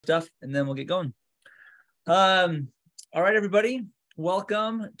stuff, and then we'll get going. All right, everybody,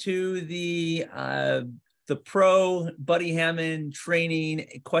 welcome to the pro Buddy Hammon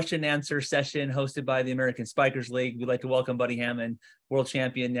training question and answer session hosted by the American Spikers League. We'd like to welcome Buddy Hammon, world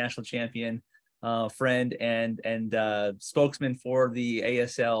champion, national champion, friend, and spokesman for the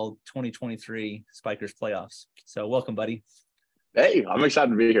ASL 2023 Spikers playoffs. So welcome, Buddy. Hey, I'm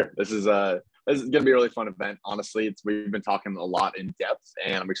excited to be here. This is going to be a really fun event. Honestly, we've been talking a lot in depth,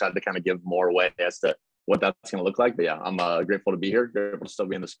 and I'm excited to kind of give more away as to what that's going to look like. But yeah, I'm grateful to be here, grateful to still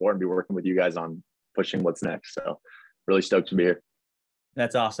be in the sport and be working with you guys on pushing what's next. So really stoked to be here.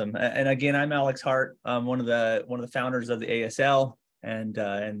 That's awesome. And again, I'm Alex Hart. I'm one of the founders of the ASL, and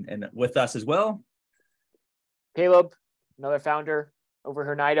with us as well, Kaleb, another founder over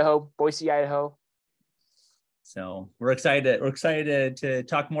here in Idaho, Boise, Idaho. So we're excited to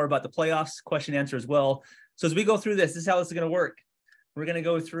talk more about the playoffs, question and answer as well. So as we go through this is how this is going to work. We're going to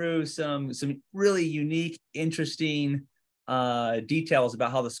go through some really unique, interesting details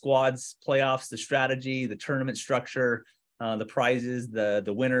about how the squads, playoffs, the strategy, the tournament structure, the prizes, the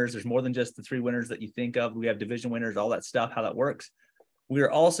winners. There's more than just the 3 winners that you think of. We have division winners, all that stuff, how that works. We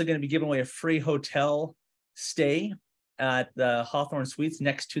are also going to be giving away a free hotel stay at the Hawthorne Suites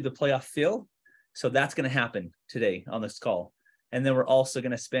next to the playoff field. So that's going to happen today on this call. And then we're also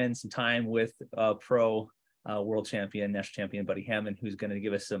going to spend some time with pro world champion, national champion, Buddy Hammon, who's going to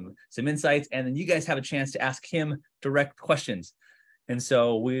give us some insights. And then you guys have a chance to ask him direct questions. And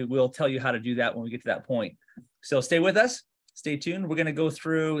so we will tell you how to do that when we get to that point. So stay with us, stay tuned. We're going to go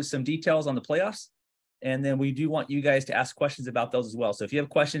through some details on the playoffs. And then we do want you guys to ask questions about those as well. So if you have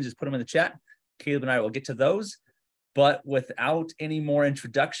questions, just put them in the chat. Kaleb and I will get to those. But without any more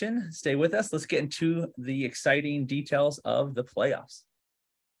introduction, stay with us. Let's get into the exciting details of the playoffs.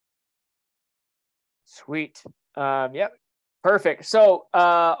 Sweet. Yep. Perfect. So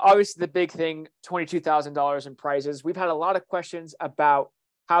obviously the big thing, $22,000 in prizes. We've had a lot of questions about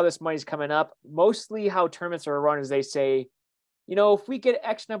how this money's coming up. Mostly how tournaments are run is they say, you know, if we get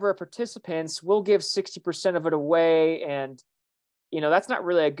X number of participants, we'll give 60% of it away. And, you know, that's not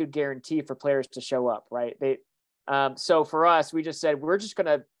really a good guarantee for players to show up, right? So for us, we just said, we're just going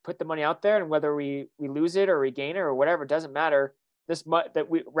to put the money out there, and whether we lose it or we gain it or whatever, it doesn't matter.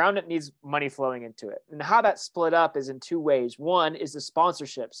 Roundnet needs money flowing into it. And how that's split up is in 2 ways. One is the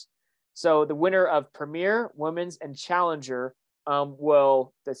sponsorships. So the winner of Premier, Women's, and Challenger the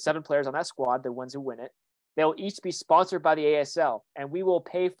 7 players on that squad, the ones who win it, they'll each be sponsored by the ASL, and we will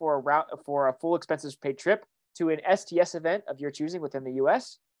pay for a full expenses paid trip to an STS event of your choosing within the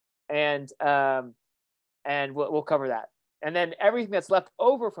US. And we'll cover that. And then everything that's left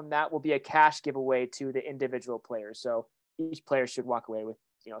over from that will be a cash giveaway to the individual players. So each player should walk away with,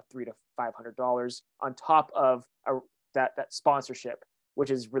 you know, $300 to $500 on top of that sponsorship,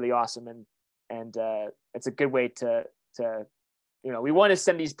 which is really awesome. And it's a good way to, you know, we want to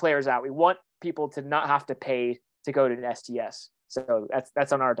send these players out. We want people to not have to pay to go to an STS. So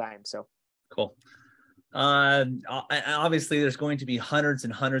that's on our dime. So cool. Obviously there's going to be hundreds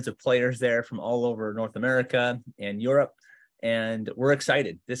and hundreds of players there from all over North America and Europe, and we're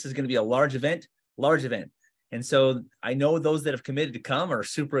excited. This is going to be a large event. And so I know those that have committed to come are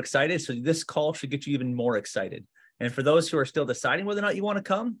super excited. So this call should get you even more excited. And for those who are still deciding whether or not you want to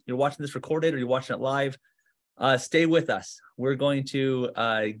come, you're watching this recorded or you're watching it live, stay with us. We're going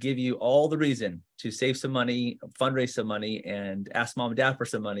to give you all the reason to save some money, fundraise some money, and ask mom and dad for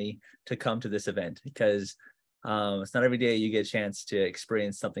some money to come to this event, because it's not every day you get a chance to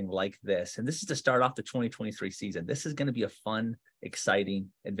experience something like this. And this is to start off the 2023 season. This is going to be a fun, exciting,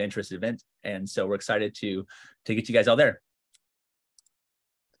 adventurous event. And so we're excited to get you guys all there.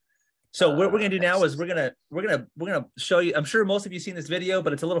 So what we're going to do now is we're going to show you, I'm sure most of you seen this video,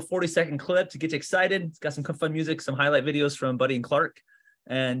 but it's a little 40-second clip to get you excited. It's got some fun music, some highlight videos from Buddy and Clark.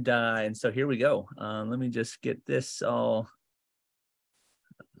 And so here we go. Let me just get this all.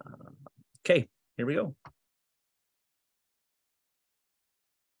 Okay, here we go.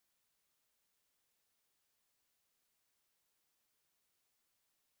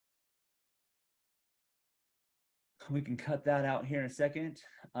 We can cut that out here in a second.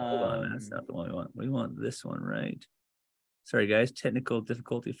 Hold on, that's not the one we want. We want this one, right? Sorry, guys, technical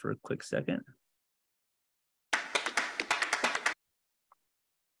difficulty for a quick second.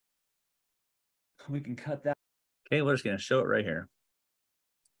 We can cut that. Okay, we're just going to show it right here.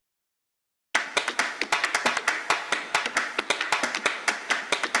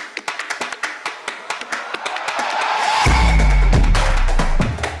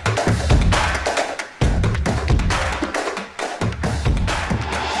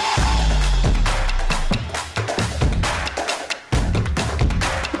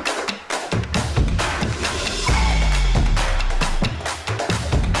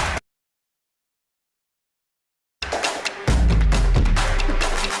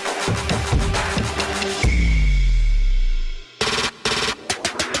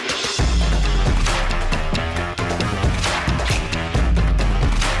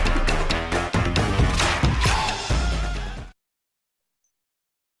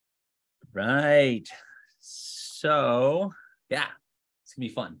 right. So yeah, it's gonna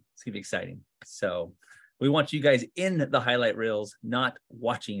be fun. It's gonna be exciting. So we want you guys in the highlight reels, not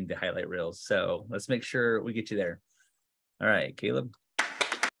watching the highlight reels. So let's make sure we get you there. All right, Caleb.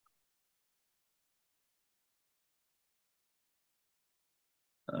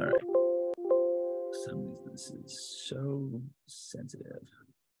 All right. For some reason, this is so sensitive.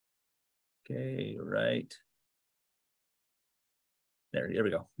 Okay, right. There we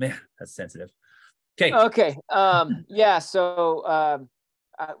go. Man, that's sensitive. Okay. Okay. Yeah. So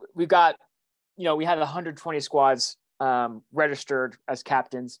we've got, we had 120 squads registered as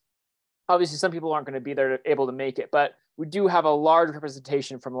captains. Obviously, some people aren't going to be there able to make it, but we do have a large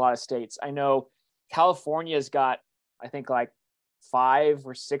representation from a lot of states. I know California's got, I think, like 5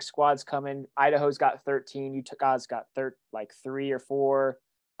 or 6 squads coming. Idaho's got 13. Utah's got 3 or 4.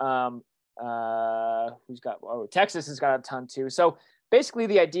 Texas has got a ton too. So basically,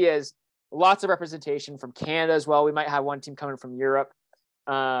 the idea is lots of representation from Canada as well. We might have one team coming from Europe.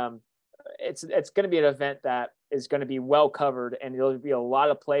 It's going to be an event that is going to be well covered, and there'll be a lot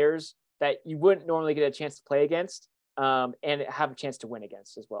of players that you wouldn't normally get a chance to play against, and have a chance to win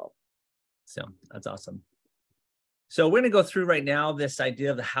against as well. So that's awesome. So we're going to go through right now this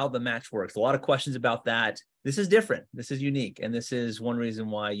idea of how the match works. A lot of questions about that. This is different. This is unique. And this is one reason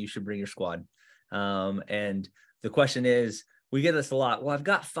why you should bring your squad. And the question is, we get this a lot. Well, I've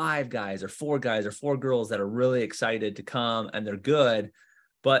got 5 guys or 4 guys or 4 girls that are really excited to come and they're good,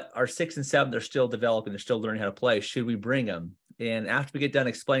 but our 6 and 7, they're still developing. They're still learning how to play. Should we bring them? And after we get done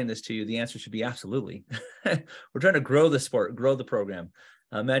explaining this to you, the answer should be absolutely. We're trying to grow the sport, grow the program.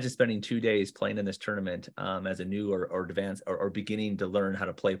 Imagine spending 2 days playing in this tournament as a new or advanced or beginning to learn how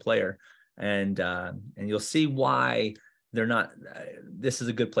to play player. And you'll see why they're not, this is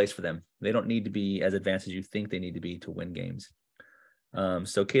a good place for them. They don't need to be as advanced as you think they need to be to win games.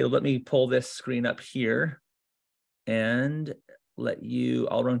 So Caleb, let me pull this screen up here and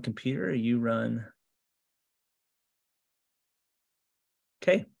I'll run computer, you run.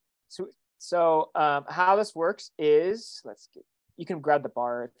 Okay. So how this works is, you can grab the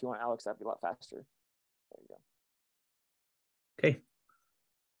bar if you want, Alex, that'd be a lot faster. There you go. Okay.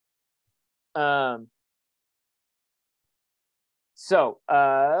 So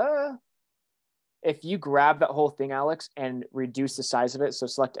if you grab that whole thing, Alex, and reduce the size of it, so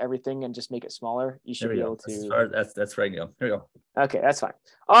select everything and just make it smaller, you should be able to. That's right. Here we go. Okay, that's fine.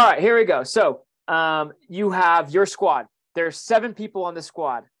 All right, here we go. So you have your squad. There's 7 people on the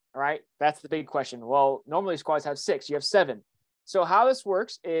squad. All right, that's the big question. Well, normally squads have 6. You have 7. So how this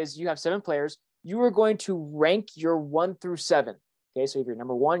works is you have 7 players. You are going to rank your 1 through 7. Okay, so if you're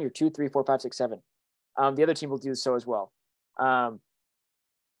number 1, you're 2, 3, 4, 5, 6, 7. The other team will do so as well. Round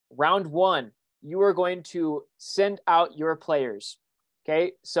 1, you are going to send out your players.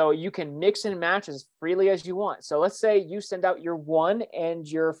 Okay, so you can mix and match as freely as you want. So let's say you send out your 1 and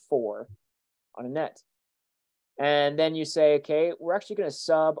your 4 on a net. And then you say, okay, we're actually going to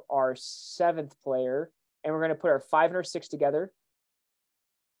sub our 7th player, and we're going to put our 5 and our 6 together.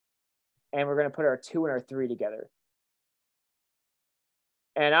 And we're going to put our 2 and our 3 together.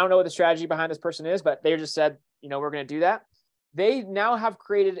 And I don't know what the strategy behind this person is, but they just said, we're going to do that. They now have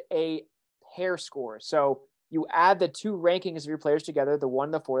created a pair score. So you add the 2 rankings of your players together, the 1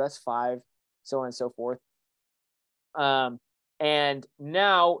 and the 4, that's 5, so on and so forth. And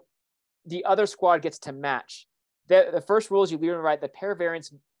now the other squad gets to match. The first rule is you leave and right the pair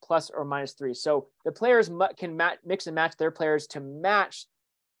variance plus or minus 3. So the players can mix and match their players to match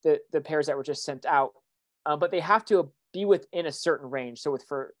the pairs that were just sent out, but they have to be within a certain range. So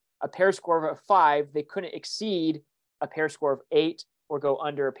for a pair score of 5, they couldn't exceed a pair score of 8 or go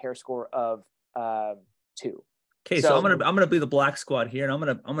under a pair score of 2. Okay, so I'm gonna be the black squad here, and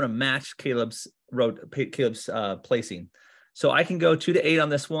I'm gonna match Caleb's placing. So I can go 2 to 8 on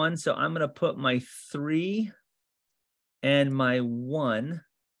this one. So I'm gonna put my 3 and my 1,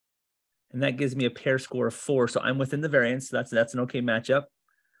 and that gives me a pair score of 4. So I'm within the variance. So that's an okay matchup.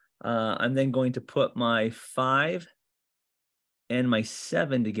 I'm then going to put my 5 and my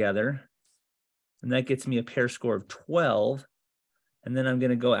 7 together, and that gets me a pair score of 12. And then I'm going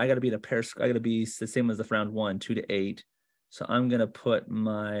to go, I got to be the same as the round 1, 2 to 8. So I'm going to put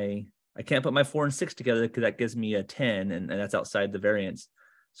I can't put my 4 and 6 together because that gives me a 10, and that's outside the variance.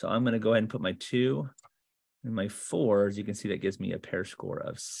 So I'm going to go ahead and put my 2 and my 4. As you can see, that gives me a pair score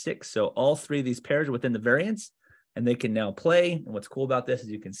of 6. So all 3 of these pairs are within the variance, and they can now play. And what's cool about this is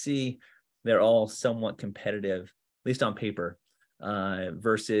you can see they're all somewhat competitive, at least on paper,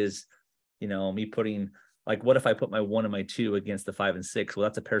 versus, me putting, like, what if I put my 1 and my 2 against the 5 and 6? Well,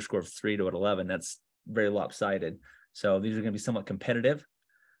 that's a pair score of 3 to 11. That's very lopsided. So these are going to be somewhat competitive.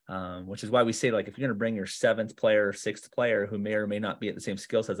 which is why we say, like, if you're going to bring your 7th player, 6th player who may or may not be at the same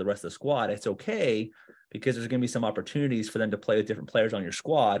skill set as the rest of the squad, it's okay, because there's going to be some opportunities for them to play with different players on your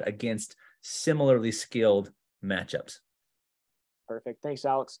squad against similarly skilled matchups. Perfect. Thanks,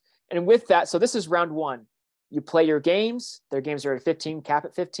 Alex. And with that, so this is round 1. You play your games. Their games are at 15, cap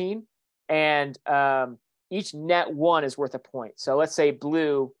at 15. And each net 1 is worth a point. So let's say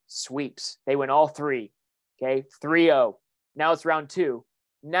blue sweeps. They win all 3. Okay, 3-0. Now it's round 2.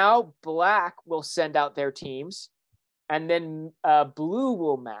 Now black will send out their teams, and then blue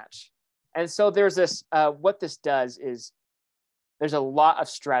will match. And so there's this, what this does is there's a lot of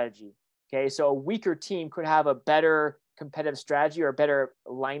strategy. Okay, so a weaker team could have a better competitive strategy or a better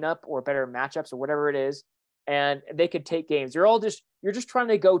lineup or better matchups or whatever it is, and they could take games. You're just trying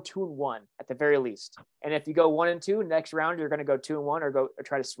to go 2-1 at the very least. And if you go 1-2 next round, you're going to go 2-1 or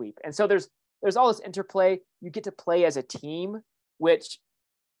try to sweep. And so there's all this interplay. You get to play as a team, which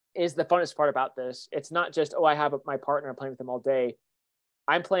is the funnest part about this. It's not just, I have my partner, I'm playing with them all day.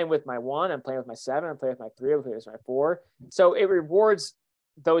 I'm playing with my 1, I'm playing with my 7, I'm playing with my 3, I'm playing with my 4. So it rewards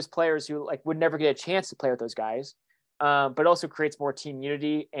those players who would never get a chance to play with those guys, but also creates more team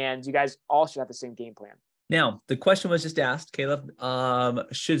unity, and you guys all should have the same game plan. Now, the question was just asked,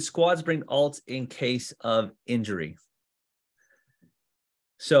 Kaleb, should squads bring alts in case of injury?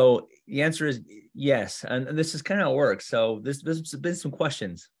 So the answer is yes. And this is kind of how it works. So there's been some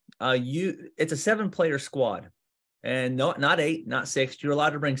questions. It's a 7-player squad, and not 8, not 6. You're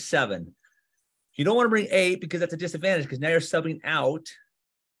allowed to bring 7. You don't want to bring 8 because that's a disadvantage, because now you're subbing out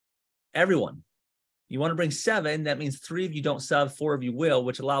everyone. You want to bring 7. That means 3 of you don't sub, 4 of you will,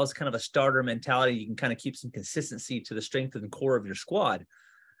 which allows kind of a starter mentality. You can kind of keep some consistency to the strength and core of your squad.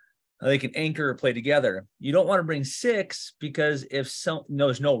 They can anchor or play together. You don't want to bring 6 because there's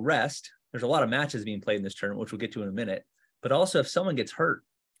no rest. There's a lot of matches being played in this tournament, which we'll get to in a minute. But also, if someone gets hurt,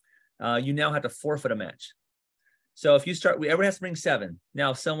 you now have to forfeit a match. So if you start, everyone has to bring 7.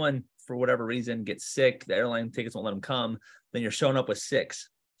 Now, if someone, for whatever reason, gets sick, the airline tickets won't let them come, then you're showing up with 6.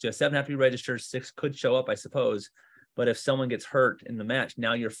 So 7 have to be registered. 6 could show up, I suppose. But if someone gets hurt in the match,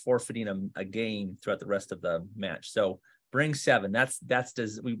 now you're forfeiting a game throughout the rest of the match. So bring 7.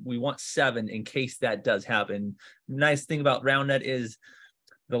 We want 7 in case that does happen. Nice thing about Roundnet is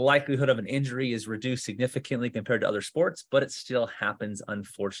the likelihood of an injury is reduced significantly compared to other sports, but it still happens,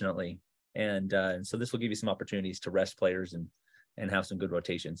 unfortunately. And so this will give you some opportunities to rest players and have some good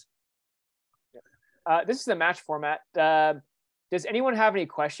rotations. This is the match format. Does anyone have any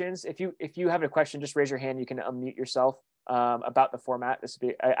questions? If you have a question, just raise your hand. You can unmute yourself about the format. This would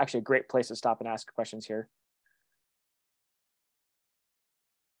be actually a great place to stop and ask questions here.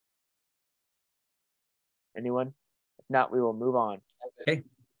 Anyone? If not, we will move on. Okay.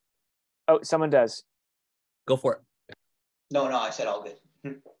 Oh, someone does. Go for it. No, I said all good.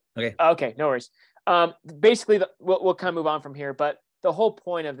 Okay. Okay, no worries. Basically, we'll kind of move on from here. But the whole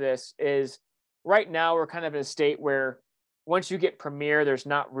point of this is right now we're kind of in a state where once you get Premier, there's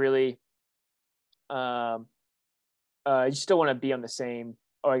not really, you still want to be on the same.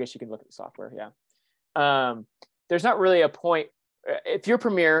 Oh, I guess you can look at the software. Yeah. There's not really a point. If you're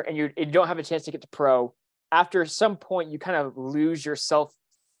Premier and you don't have a chance to get to Pro, after some point, you kind of lose your sense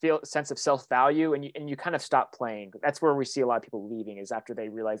of self-value and you kind of stop playing. That's where we see a lot of people leaving, is after they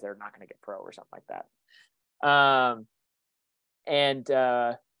realize they're not going to get Pro or something like that.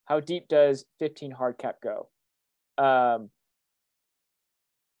 How deep does 15 hard cap go? To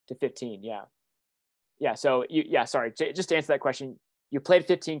 15, yeah. So sorry, just to answer that question, you played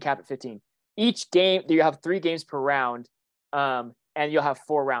 15, cap at 15. Each game, you have 3 games per round, and you'll have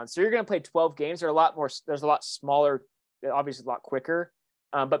 4 rounds. So you're going to play 12 games. There's a lot smaller, obviously a lot quicker,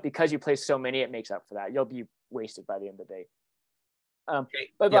 but because you play so many, it makes up for that. You'll be wasted by the end of the day. Go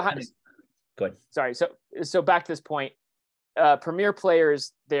ahead. Sorry. So back to this point, Premier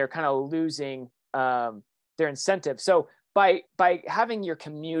players, they're kind of losing their incentive. So by having your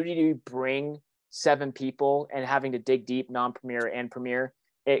community bring 7 people and having to dig deep, non-Premier and Premier,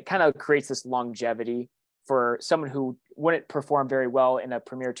 it kind of creates this longevity for someone who wouldn't perform very well in a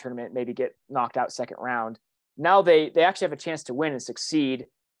Premier tournament, maybe get knocked out second round. Now they actually have a chance to win and succeed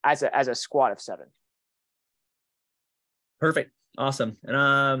as a squad of 7. Perfect. Awesome.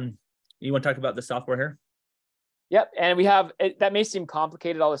 And you want to talk about the software here? Yep. And we have, that may seem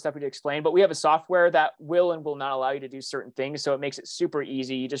complicated, all the stuff we explained, but we have a software that will and will not allow you to do certain things. So it makes it super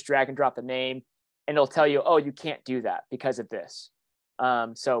easy. You just drag and drop the name and it'll tell you, oh, you can't do that because of this.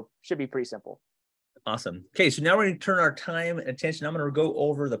 So should be pretty simple. Awesome. Okay. So now we're going to turn our time and attention. I'm going to go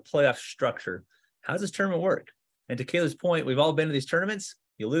over the playoff structure. How does this tournament work? And to Kayla's point, we've all been to these tournaments.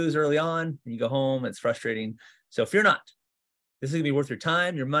 You lose early on and you go home. It's frustrating. So fear not. This is going to be worth your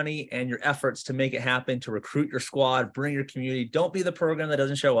time, your money, and your efforts to make it happen, to recruit your squad, bring your community. Don't be the program that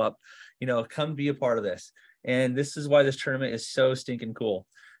doesn't show up. Come be a part of this. And this is why this tournament is so stinking cool.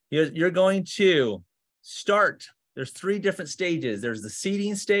 You're going to start. There's 3 different stages. There's the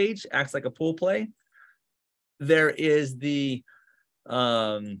seeding stage, acts like a pool play. There is the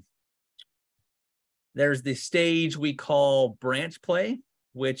there's the stage we call branch play,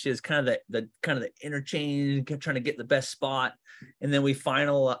 which is kind of the interchange, trying to get the best spot. And then we turn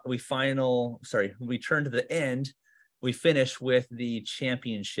to the end. We finish with the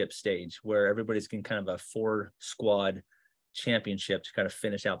championship stage, where everybody's in kind of a 4-squad championship to kind of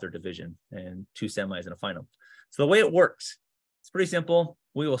finish out their division, and 2 semis and a final. So the way it works, it's pretty simple.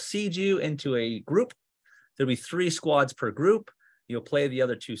 We will seed you into a group. There'll be 3 squads per group. You'll play the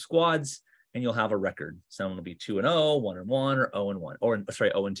other 2 squads, and you'll have a record. Some will be 2-0, 1-1, or 0-1, or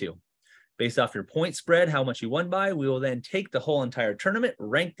 0-2. Based off your point spread, how much you won by, we will then take the whole entire tournament,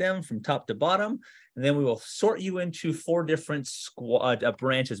 rank them from top to bottom, and then we will sort you into 4 different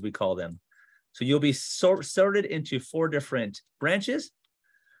branches, we call them. So you'll be sorted into 4 different branches,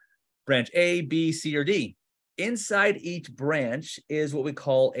 branch A, B, C, or D. Inside each branch is what we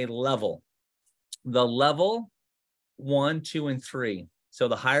call a level. The level 1, 2, and 3. So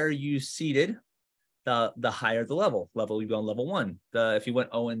the higher you seeded, the higher the level. You'd be on level 1. If you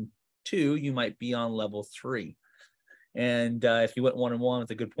went 0-2, you might be on level 3. And if you went 1-1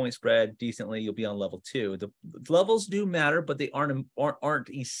 with a good point spread decently, you'll be on level 2. The levels do matter, but they aren't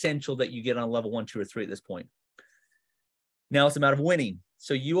essential that you get on level 1, 2, or 3 at this point. Now it's a matter of winning.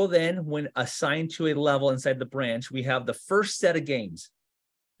 So you will then, when assigned to a level inside the branch, we have the first set of games.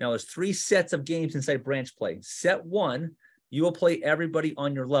 Now there's 3 sets of games inside branch play. Set 1, you will play everybody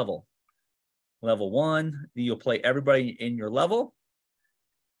on your level. Level 1, you'll play everybody in your level.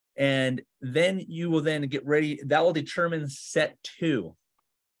 And then you will then get ready. That will determine set 2.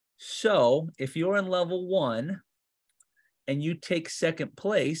 So if you're in level 1 and you take second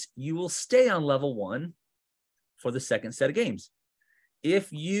place, you will stay on level 1 for the second set of games.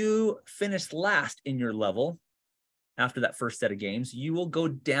 If you finish last in your level after that first set of games, you will go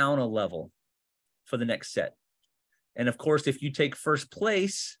down a level for the next set. And of course, if you take first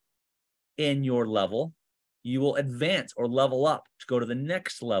place in your level, you will advance or level up to go to the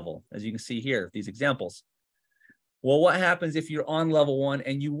next level, as you can see here, these examples. Well, what happens if you're on level 1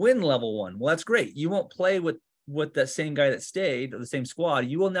 and you win level 1? Well, that's great. You won't play with that same guy that stayed, or the same squad.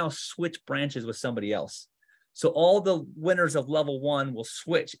 You will now switch branches with somebody else. So all the winners of level 1 will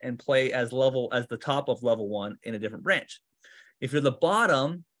switch and play as the top of level 1 in a different branch. If you're the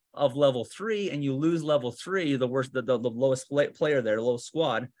bottom of level 3 and you lose level 3, the lowest player there, the lowest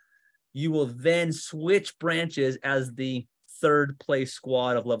squad, you will then switch branches as the 3rd place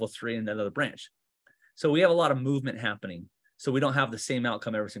squad of level 3 in another branch. So we have a lot of movement happening. So we don't have the same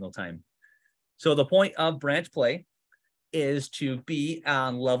outcome every single time. So the point of branch play is to be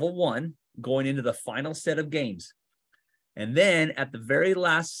on level 1 going into the final set of games. And then at the very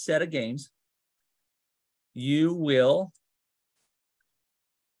last set of games, you will,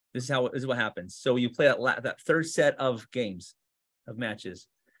 this is what happens. So you play that 3rd set of games, of matches.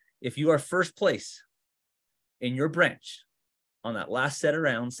 If you are first place in your branch on that last set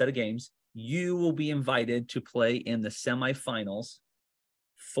of games, you will be invited to play in the semifinals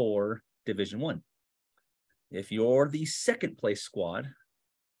for Division 1. If you're the 2nd place squad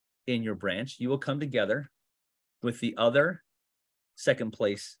in your branch, you will come together with the other 2nd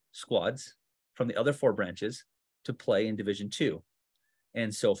place squads from the other 4 branches to play in Division 2,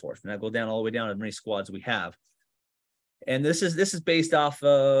 and so forth. And I go down all the way down to how many squads we have. And this is based off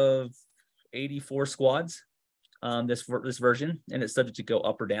of 84 squads, this version, and it's subject to go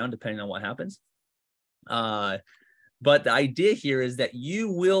up or down depending on what happens. But the idea here is that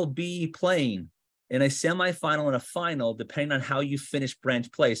you will be playing in a semifinal and a final depending on how you finish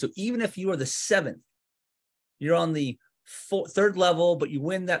branch play. So even if you are the 7th, you're on the 3rd level, but you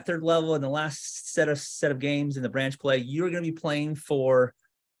win that 3rd level in the last set of games in the branch play, you're going to be playing for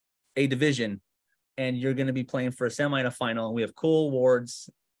a division. And you're going to be playing for a semi and a final. And we have cool awards,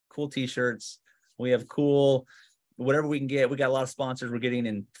 cool t-shirts. We have cool, whatever we can get. We got a lot of sponsors we're getting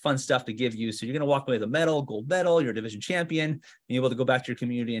and fun stuff to give you. So you're going to walk away with a medal, gold medal, you're a division champion, and you're able to go back to your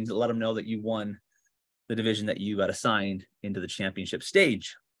community and let them know that you won the division that you got assigned into the championship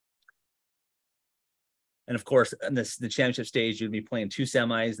stage. And of course, in the championship stage, you'll be playing 2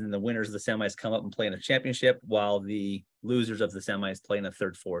 semis, and the winners of the semis come up and play in a championship, while the losers of the semis play in a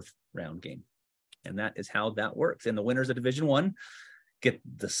 3rd, 4th round game. And that is how that works. And the winners of Division 1 get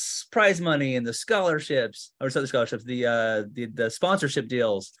the prize money and the scholarships, the sponsorship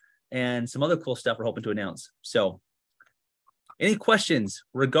deals, and some other cool stuff we're hoping to announce. So Any questions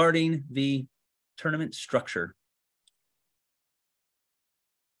regarding the tournament structure?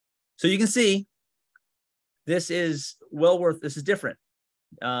 So you can see this is this is different.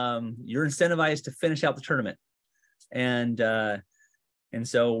 You're incentivized to finish out the tournament. And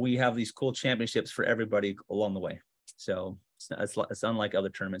so we have these cool championships for everybody along the way. So it's unlike other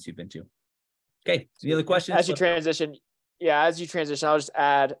tournaments you've been to. Okay. Any other questions? As you transition, I'll just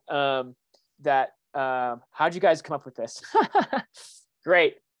add that how'd you guys come up with this?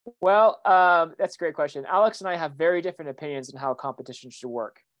 Great. Well, that's a great question. Alex and I have very different opinions on how competition should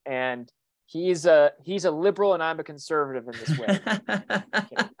work. And he's a liberal and I'm a conservative in this way.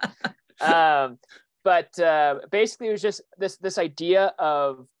 But basically it was just this idea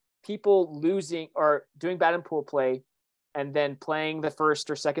of people losing or doing bad in pool play and then playing the first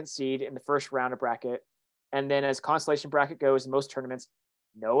or second seed in the first round of bracket. And then as consolation bracket goes in most tournaments,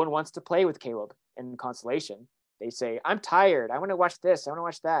 no one wants to play with Kaleb in consolation. They say, I'm tired. I want to watch this. I want to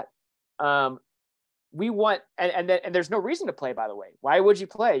watch that. We want, and there's no reason to play, by the way. Why would you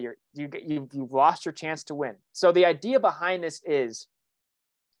play? You've lost your chance to win. So the idea behind this is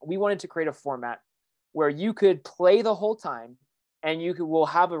we wanted to create a format where you could play the whole time and will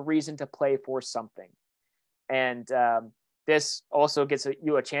have a reason to play for something. And this also gets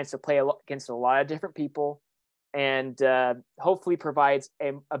you a chance to play against a lot of different people and hopefully provides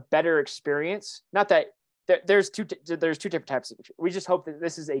a better experience. Not that there's two different types of experience. We just hope that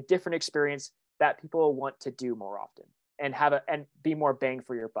this is a different experience that people want to do more often and and be more bang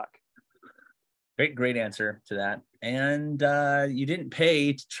for your buck. Great answer to that. And you didn't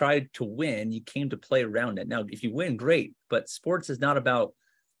pay to try to win. You came to play around it. Now, if you win, great. But sports is not about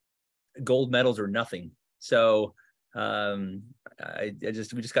gold medals or nothing. So we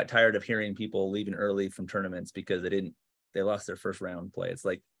just got tired of hearing people leaving early from tournaments because they lost their first round play. It's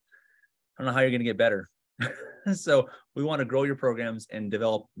like, I don't know how you're going to get better. So we want to grow your programs and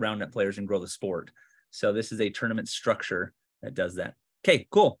develop Roundnet players and grow the sport. So this is a tournament structure that does that. Okay,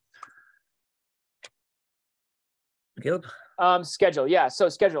 cool. Kaleb? Schedule. Yeah. So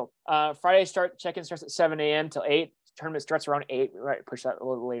schedule. Friday check-in starts at 7 a.m. till 8. Tournament starts around 8. We might push that a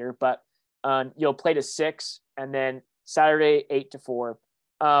little later, but you'll play to 6 and then Saturday 8 to 4.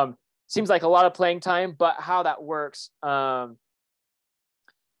 Seems like a lot of playing time, but how that works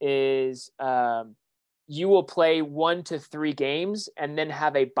is you will play 1 to 3 games and then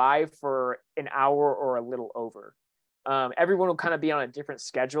have a bye for an hour or a little over. Everyone will kind of be on a different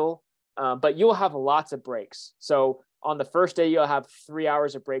schedule, but you'll have lots of breaks. So on the first day, you'll have 3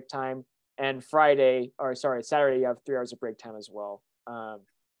 hours of break time, and Saturday, you have 3 hours of break time as well.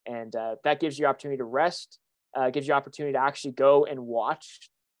 And that gives you opportunity to rest, gives you opportunity to actually go and watch,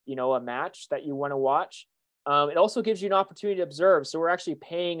 a match that you want to watch. It also gives you an opportunity to observe. So we're actually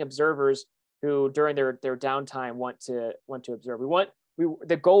paying observers who during their downtime want to observe.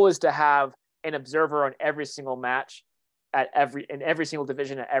 The goal is to have an observer on every single match in every single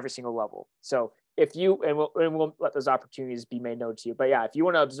division at every single level. So if we'll let those opportunities be made known to you. But yeah, if you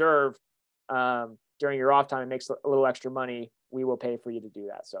want to observe during your off time and makes a little extra money, we will pay for you to do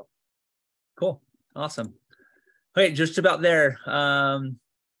that. So cool. Awesome. Okay, just about there.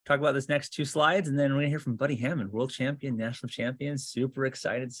 Talk about this next 2 slides, and then we're gonna hear from Buddy Hammon, world champion, national champion. Super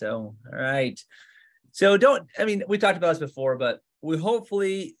excited. So, all right. So we talked about this before, but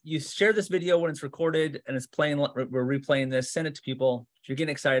hopefully you share this video when it's recorded and it's playing. We're replaying this. Send it to people. If you're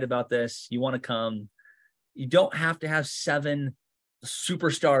getting excited about this, you want to come. You don't have to have 7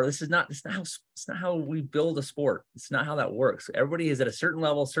 superstar. It's not how we build a sport. It's not how that works. Everybody is at a certain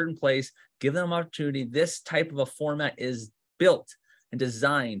level, certain place. Give them opportunity. This type of a format is built and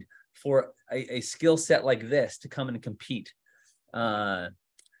designed for a skill set like this to come and compete. Don't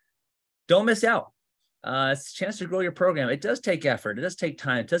miss out. It's a chance to grow your program. It does take effort. It does take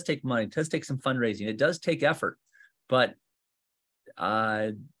time. It does take money. It does take some fundraising. It does take effort, but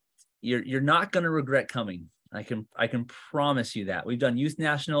you're not going to regret coming. I can promise you that. We've done youth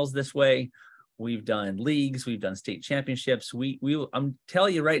nationals this way. We've done leagues. We've done state championships. I'm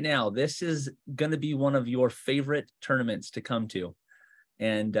telling you right now, this is going to be one of your favorite tournaments to come to.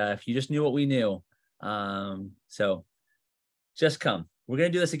 And if you just knew what we knew, so just come. We're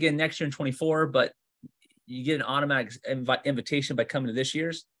going to do this again next year in 24, but you get an automatic invitation by coming to this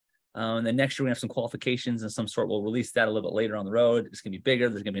year's. And then next year, we're going to have some qualifications of some sort. We'll release that a little bit later on the road. It's going to be bigger.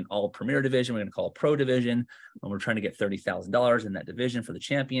 There's going to be an all premier division. We're going to call a pro division. And we're trying to get $30,000 in that division for the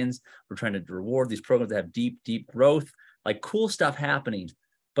champions. We're trying to reward these programs that have deep, deep growth, like cool stuff happening.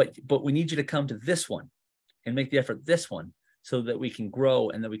 But we need you to come to this one and make the effort this one so that we can grow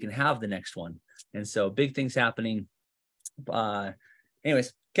and that we can have the next one. And so big things happening.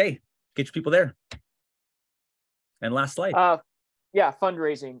 Anyways, okay, get your people there. And last slide. Yeah,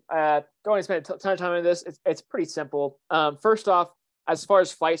 fundraising. Don't want to spend a ton of time on this. It's pretty simple. First off, as far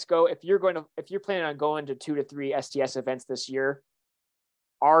as flights go, if you're planning on going to 2 to 3 STS events this year,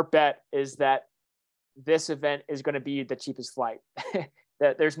 our bet is that this event is going to be the cheapest flight.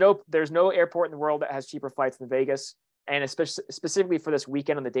 That there's no airport in the world that has cheaper flights than Vegas, and especially specifically for this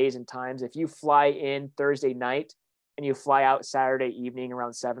weekend on the days and times. If you fly in Thursday night and you fly out Saturday evening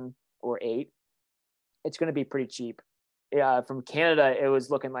around 7 or 8, it's going to be pretty cheap. From Canada, it was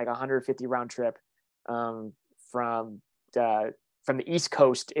looking like 150 round trip. From the East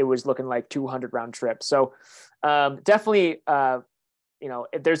Coast, it was looking like 200 round trip. So definitely,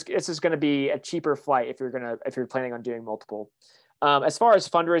 this is going to be a cheaper flight if you're planning on doing multiple. As far as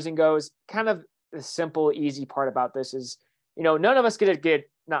fundraising goes, kind of the simple, easy part about this is, none of us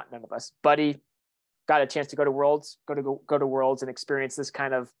not none of us, Buddy got a chance to go to Worlds, go to Worlds and experience this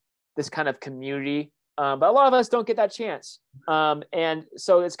kind of community. But a lot of us don't get that chance. And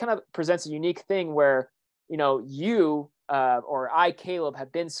so it's kind of presents a unique thing where, you or I, Kaleb,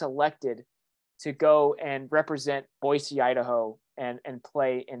 have been selected to go and represent Boise, Idaho and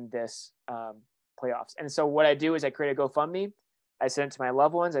play in this playoffs. And so what I do is I create a GoFundMe. I send it to my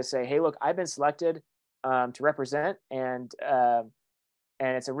loved ones. I say, hey, look, I've been selected to represent, and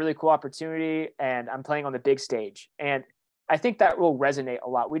it's a really cool opportunity, and I'm playing on the big stage. And I think that will resonate a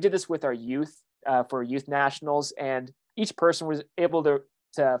lot. We did this with our youth for youth nationals, and each person was able to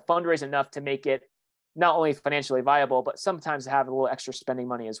fundraise enough to make it not only financially viable, but sometimes have a little extra spending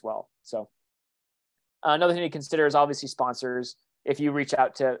money as well. So another thing to consider is obviously sponsors. If you reach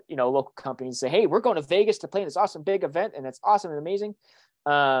out to, local companies, say, hey, we're going to Vegas to play in this awesome big event, and it's awesome and amazing.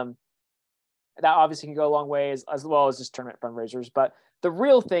 That obviously can go a long way, as well as just tournament fundraisers. But the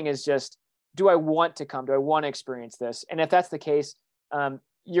real thing is just, do I want to come? Do I want to experience this? And if that's the case,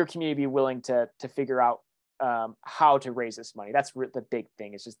 your community be willing to figure out how to raise this money. That's the big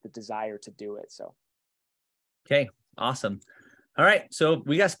thing. It's just the desire to do it. So. Okay. Awesome. All right. So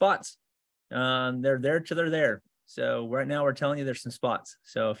we got spots. They're there. So right now we're telling you there's some spots.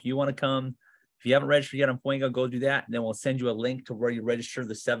 So if you want to come, if you haven't registered yet on Fuego, go do that. And then we'll send you a link to where you register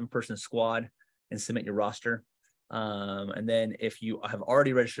the 7-person squad and submit your roster. And then if you have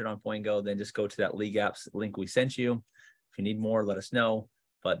already registered on Fuego, then just go to that League Apps link we sent you. If you need more, let us know.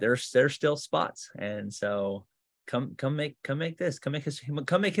 But there's still spots. And so come make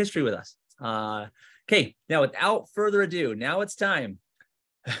history with us. Okay. Now, without further ado, now it's time.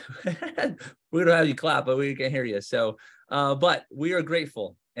 We don't have you clap, but we can hear you. So, but we are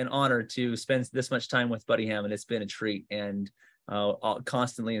grateful and honored to spend this much time with Buddy Hammon. It's been a treat and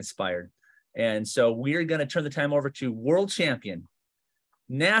constantly inspired. And so we're going to turn the time over to world champion,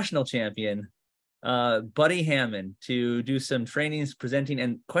 national champion, Buddy Hammon, to do some trainings, presenting,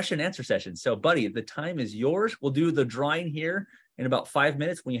 and question and answer sessions. So, Buddy, the time is yours. We'll do the drawing here in about 5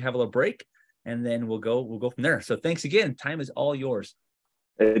 minutes when you have a little break, and then we'll go from there. So, thanks again. Time is all yours.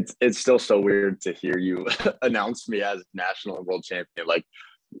 It's still so weird to hear you announce me as national and world champion. Like,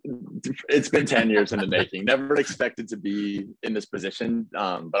 it's been 10 years in the making. Never expected to be in this position,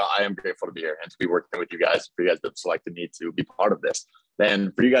 but I am grateful to be here and to be working with you guys. For you guys that selected me to be part of this,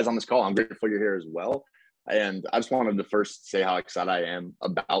 and for you guys on this call, I'm grateful you're here as well. And I just wanted to first say how excited I am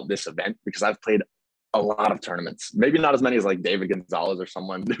about this event, because I've played a lot of tournaments, maybe not as many as like David Gonzalez or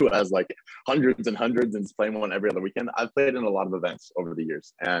someone who has like hundreds and hundreds and is playing one every other weekend. I've played in a lot of events over the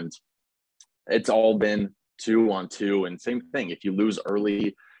years, and it's all been 2-on-2. And same thing, if you lose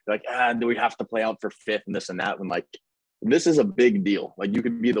early, like, do we have to play out for 5th and this and that? When like, this is a big deal. Like, you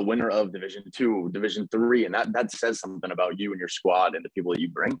could be the winner of Division 2, Division 3, and that says something about you and your squad and the people that you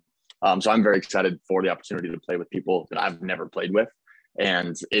bring. So I'm very excited for the opportunity to play with people that I've never played with.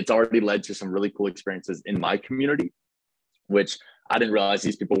 And it's already led to some really cool experiences in my community, which I didn't realize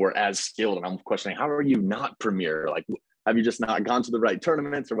these people were as skilled. And I'm questioning, how are you not premier? Like, have you just not gone to the right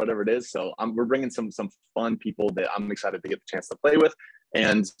tournaments or whatever it is? So we're bringing some fun people that I'm excited to get the chance to play with.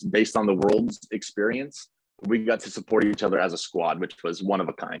 And based on the world's experience, we got to support each other as a squad, which was one of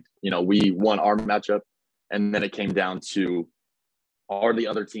a kind. We won our matchup, and then it came down to, are the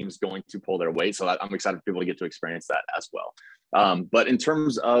other teams going to pull their weight? So I'm excited for people to get to experience that as well. But in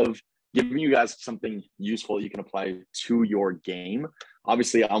terms of giving you guys something useful you can apply to your game,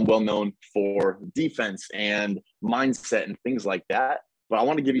 obviously I'm well known for defense and mindset and things like that. But I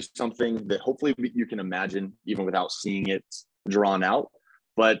want to give you something that hopefully you can imagine even without seeing it drawn out.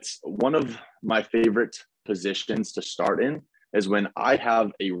 But one of my favorite positions to start in is when I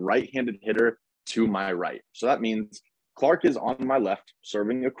have a right-handed hitter to my right. So that means Clark is on my left,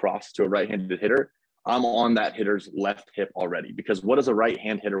 serving across to a right-handed hitter. I'm on that hitter's left hip already, because what does a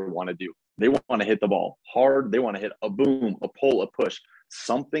right-hand hitter want to do? They want to hit the ball hard. They want to hit a boom, a pull, a push,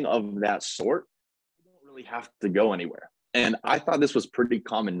 something of that sort. You don't really have to go anywhere. And I thought this was pretty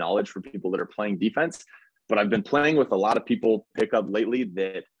common knowledge for people that are playing defense, but I've been playing with a lot of people pick up lately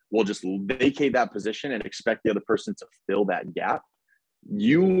that will just vacate that position and expect the other person to fill that gap.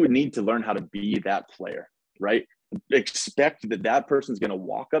 You need to learn how to be that player, right? Expect that that person's going to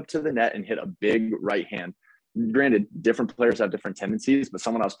walk up to the net and hit a big right hand. Granted, different players have different tendencies, but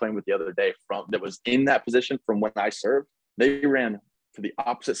someone I was playing with the other day that was in that position from when I served, they ran to the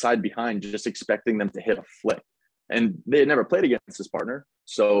opposite side behind, just expecting them to hit a flick. And they had never played against this partner,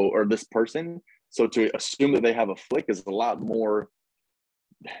 or this person. So to assume that they have a flick is it's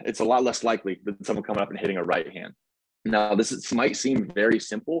a lot less likely than someone coming up and hitting a right hand. Now, this might seem very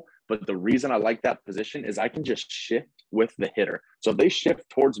simple, but the reason I like that position is I can just shift with the hitter. So if they shift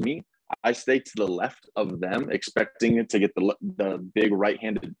towards me, I stay to the left of them, expecting it to get the big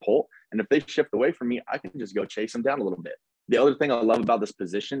right-handed pull. And if they shift away from me, I can just go chase them down a little bit. The other thing I love about this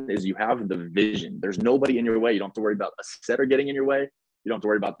position is you have the vision. There's nobody in your way. You don't have to worry about a setter getting in your way. You don't have to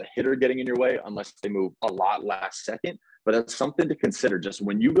worry about the hitter getting in your way unless they move a lot last second. But that's something to consider. Just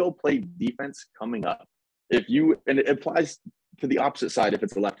when you go play defense coming up, and it applies to the opposite side if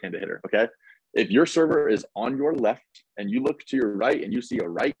it's a left-handed hitter, okay? If your server is on your left and you look to your right and you see a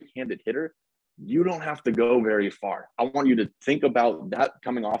right-handed hitter, you don't have to go very far. I want you to think about that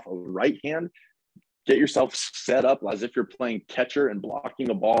coming off a right hand. Get yourself set up as if you're playing catcher and blocking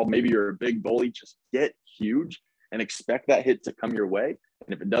a ball. Maybe you're a big goalie. Just get huge and expect that hit to come your way.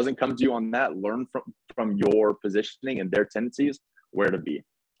 And if it doesn't come to you on that, learn from your positioning and their tendencies where to be.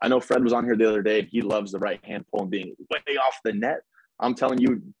 I know Fred was on here the other day and he loves the right hand pull and being way off the net. I'm telling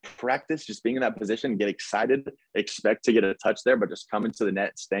you, practice just being in that position, get excited, expect to get a touch there, but just coming to the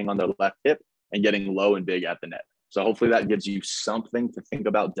net, staying on their left hip and getting low and big at the net. So hopefully that gives you something to think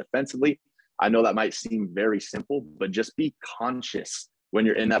about defensively. I know that might seem very simple, but just be conscious when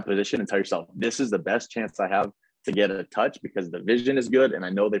you're in that position and tell yourself, this is the best chance I have to get a touch because the vision is good and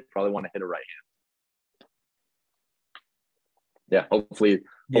I know they probably want to hit a right hand. Yeah, hopefully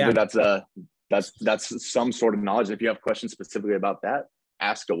that's some sort of knowledge. If you have questions specifically about that,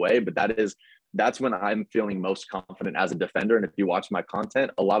 ask away. But that's when I'm feeling most confident as a defender. And if you watch my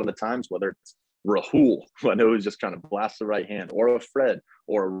content, a lot of the times, whether it's Rahul, I know who's just trying to blast the right hand, or a Fred,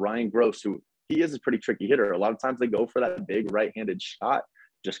 or a Ryan Gross, who he is a pretty tricky hitter. A lot of times they go for that big right-handed shot.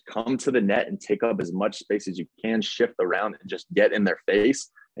 Just come to the net and take up as much space as you can, shift around and just get in their face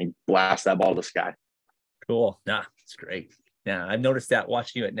and blast that ball to the sky. Cool. Nah, it's great. Yeah, I've noticed that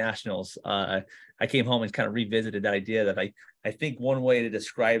watching you at Nationals. I came home and kind of revisited that idea that I think one way to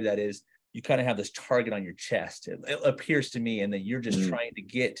describe that is you kind of have this target on your chest. It appears to me, and that you're just trying to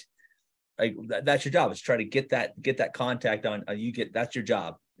get, like, that's your job. Is try to get that contact on. That's your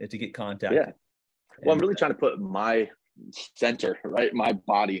job, is to get contact. Yeah. Well, I'm really trying to put my center, right, my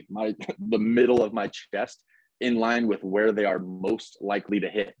body, the middle of my chest in line with where they are most likely to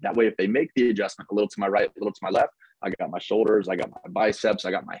hit. That way, if they make the adjustment a little to my right, a little to my left, I got my shoulders, I got my biceps,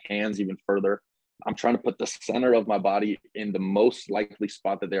 I got my hands even further. I'm trying to put the center of my body in the most likely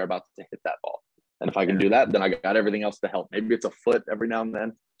spot that they're about to hit that ball. And if I can do that, then I got everything else to help. Maybe it's a foot every now and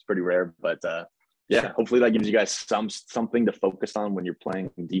then. It's pretty rare, but yeah, hopefully that gives you guys something to focus on when you're playing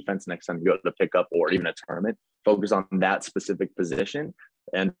defense next time you go to the pickup or even a tournament. Focus on that specific position.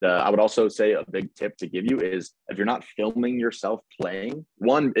 And I would also say a big tip to give you is if you're not filming yourself playing,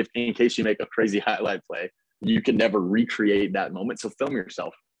 one, if in case you make a crazy highlight play, you can never recreate that moment. So film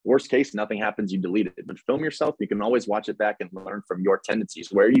yourself. Worst case, nothing happens, you delete it. But film yourself. You can always watch it back and learn from your tendencies.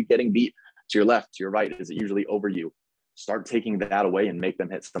 Where are you getting beat? To your left, to your right? Is it usually over you? Start taking that away and make them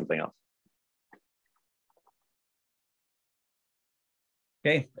hit something else.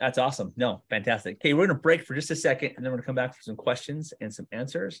 Okay, that's awesome. No, fantastic. Okay, we're going to break for just a second, and then we're going to come back for some questions and some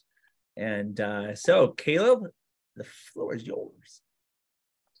answers. And so, Kaleb, the floor is yours.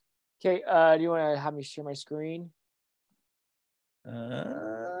 Okay, do you want to have me share my screen?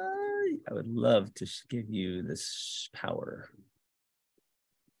 I would love to give you this power.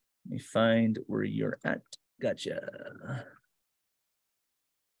 Let me find where you're at. Gotcha.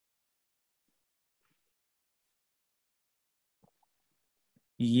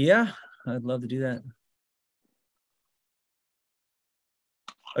 Yeah, I'd love to do that.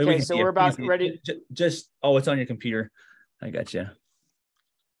 Okay, so we're about ready. Oh, it's on your computer. I gotcha.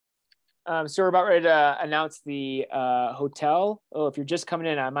 So we're about ready to announce the hotel. Oh, if you're just coming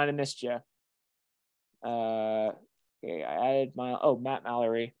in, I might have missed you. Okay, I added Matt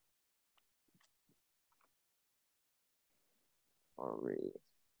Mallory.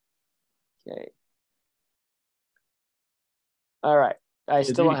 Okay. All right. I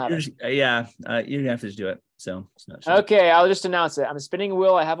still don't have it. Yeah, you're gonna have to just do it. So it's not okay, I'll just announce it. I'm spinning a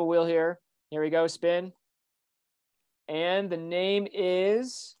wheel. I have a wheel here. Here we go. Spin. And the name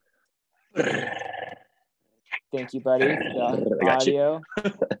is. Thank you, buddy, for the audio.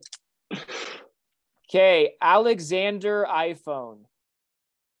 Okay, Alexander iPhone.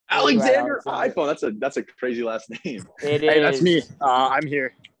 Alexander iPhone. That's a crazy last name. It is. Hey, that's me. I'm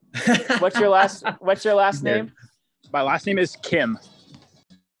here. What's your last name? My last name is Kim.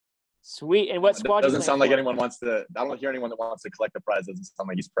 Sweet. And what squad? Doesn't sound like anyone wants to. I don't hear anyone that wants to collect the prize. Doesn't sound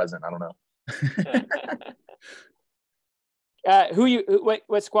like he's present. I don't know.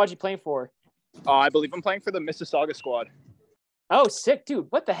 What squad you playing for? I believe I'm playing for the Mississauga squad. Oh, sick, dude!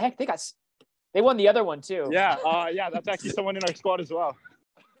 What the heck? They won the other one too. Yeah, that's actually someone in our squad as well.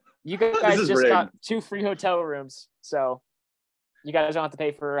 You guys just got 2 free hotel rooms, so you guys don't have to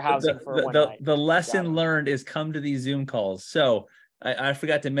pay for housing for one night. The lesson learned is come to these Zoom calls. So I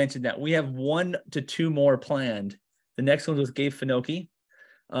forgot to mention that we have 1 to 2 more planned. The next one's with Gabe Finoki,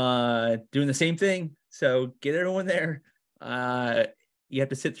 doing the same thing. So get everyone there. You have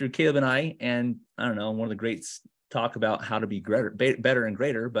to sit through Kaleb and I don't know, one of the greats talk about how to be better and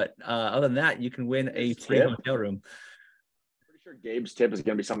greater. But other than that, you can win a free hotel room. Pretty sure Gabe's tip is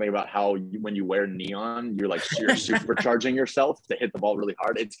going to be something about how when you wear neon, you're supercharging yourself to hit the ball really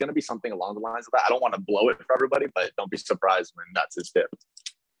hard. It's going to be something along the lines of that. I don't want to blow it for everybody, but don't be surprised when that's his tip.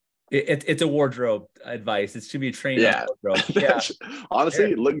 It's a wardrobe advice. It should be a training wardrobe. Yeah.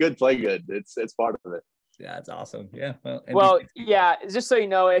 Honestly, look good, play good. It's part of it. Yeah, that's awesome. Yeah. Yeah. Just so you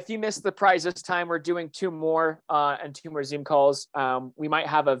know, if you missed the prize this time, we're doing 2 more and 2 more Zoom calls. We might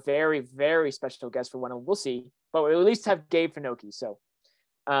have a very, very special guest for one of them. We'll see, but we'll at least have Gabe Finoki. So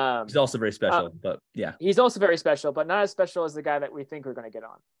he's also very special, but yeah, he's also very special, but not as special as the guy that we think we're going to get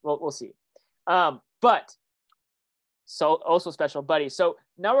on. We'll see. But so also special, buddy. So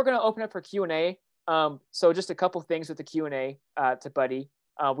now we're going to open up for Q&A. So just a couple things with the Q&A to Buddy.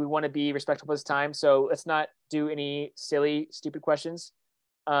 We want to be respectful of his time, so let's not do any silly, stupid questions.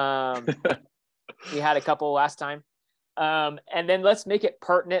 We had a couple last time, and then let's make it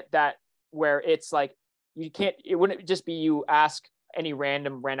pertinent that where it's like it wouldn't just be you ask any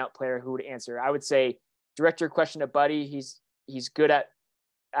random ran-out player who would answer. I would say direct your question to Buddy. He's good at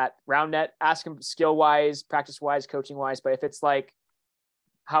Roundnet. Ask him skill-wise, practice-wise, coaching-wise. But if it's like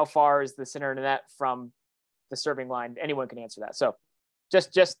how far is the center of the net from the serving line, anyone can answer that. So.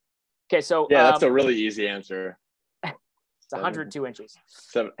 Just okay. So that's a really easy answer. It's 102 inches.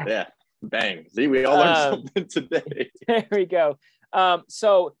 Yeah, bang. See, we all learned something today. There we go.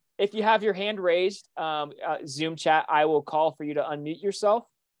 So if you have your hand raised, Zoom chat, I will call for you to unmute yourself,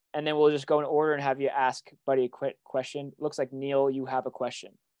 and then we'll just go in order and have you ask Buddy a quick question. Looks like Neil, you have a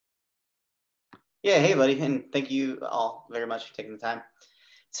question. Yeah, hey, buddy, and thank you all very much for taking the time.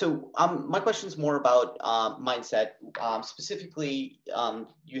 So my question is more about mindset. Specifically,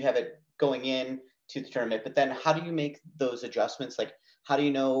 you have it going in to the tournament, but then how do you make those adjustments? Like, how do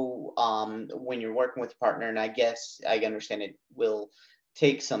you know when you're working with a partner? And I guess I understand it will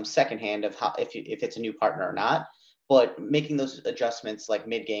take some secondhand of how if it's a new partner or not. But making those adjustments like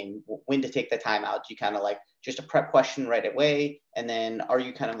mid-game, when to take the time out, you kind of like just a prep question right away, and then are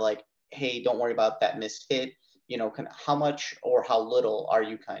you kind of like, hey, don't worry about that missed hit? You know, how much or how little are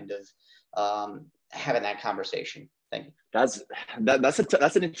you kind of having that conversation? Thank you. That's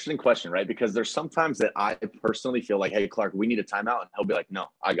an interesting question, right? Because there's sometimes that I personally feel like, hey, Clark, we need a timeout. And he'll be like, no,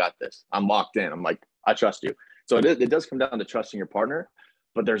 I got this. I'm locked in. I'm like, I trust you. So it does come down to trusting your partner.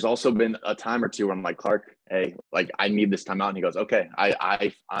 But there's also been a time or two where I'm like, Clark, hey, like I need this timeout. And he goes, okay,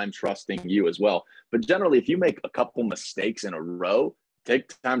 I'm trusting you as well. But generally, if you make a couple mistakes in a row,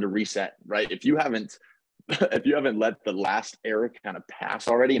 take time to reset, right? If you haven't let the last error kind of pass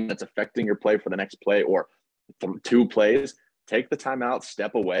already and it's affecting your play for the next play or 2 plays, take the time out,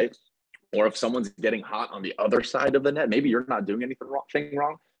 step away. Or if someone's getting hot on the other side of the net, maybe you're not doing anything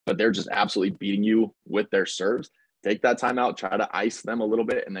wrong, but they're just absolutely beating you with their serves. Take that time out, try to ice them a little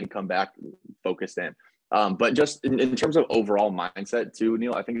bit, and then come back focused in. But just in terms of overall mindset too,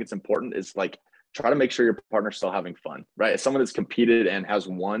 Neil, I think it's important is like try to make sure your partner's still having fun, right? As someone that's competed and has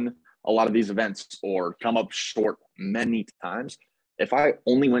won a lot of these events or come up short many times, if I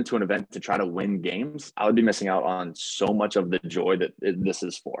only went to an event to try to win games, I would be missing out on so much of the joy that this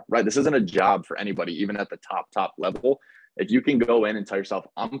is for, right? This isn't a job for anybody, even at the top level. If you can go in and tell yourself,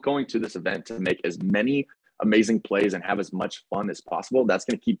 I'm going to this event to make as many amazing plays and have as much fun as possible, that's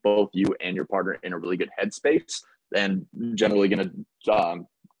going to keep both you and your partner in a really good headspace and generally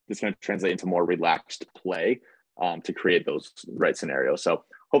it's going to translate into more relaxed play to create those right scenarios. So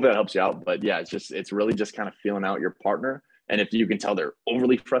hopefully that helps you out. But yeah, it's really just kind of feeling out your partner And if you can tell they're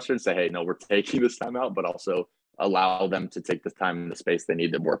overly frustrated, say, hey, no, we're taking this time out, but also allow them to take the time and the space they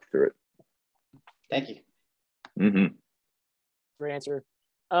need to work through it. Thank you. Mm-hmm. Great answer.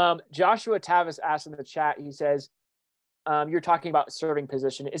 Joshua Tavis asked in the chat, he says, you're talking about serving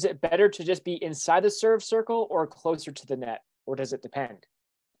position. Is it better to just be inside the serve circle or closer to the net, or does it depend?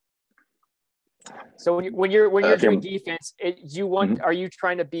 So when you're doing defense, are you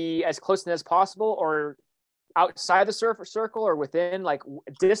trying to be as close to net as possible, or outside the serve circle, or within, like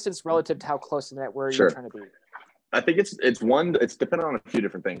distance relative to how close to the net, where are you trying to be? I think it's dependent on a few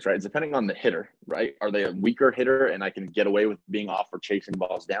different things, right? It's depending on the hitter, right? Are they a weaker hitter and I can get away with being off or chasing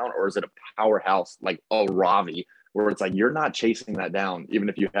balls down? Or is it a powerhouse like a Ravi where it's like, you're not chasing that down, even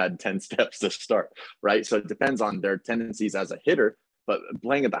if you had 10 steps to start, right? So it depends on their tendencies as a hitter, but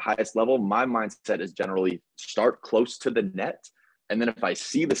playing at the highest level, my mindset is generally start close to the net. And then if I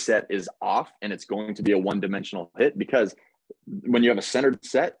see the set is off and it's going to be a one-dimensional hit, because when you have a centered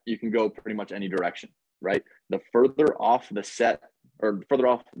set, you can go pretty much any direction, right? The further off the set or further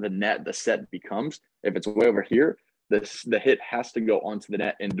off the net the set becomes, if it's way over here, the hit has to go onto the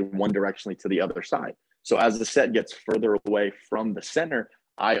net and one directionally to the other side. So as the set gets further away from the center,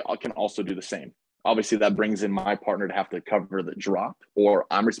 I can also do the same. Obviously, that brings in my partner to have to cover the drop, or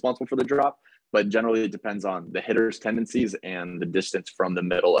I'm responsible for the drop. But generally, it depends on the hitter's tendencies and the distance from the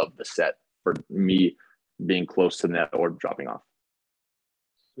middle of the set for me being close to the net or dropping off.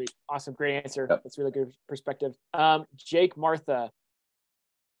 Sweet. Awesome. Great answer. Yep. That's really good perspective. Jake Martha,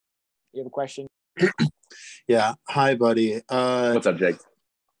 you have a question? Yeah. Hi, buddy. What's up, Jake?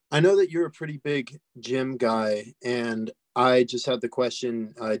 I know that you're a pretty big gym guy, and I just have the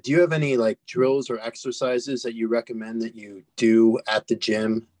question, do you have any like drills or exercises that you recommend that you do at the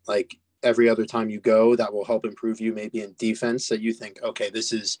gym, like every other time you go, that will help improve you maybe in defense, that you think, okay,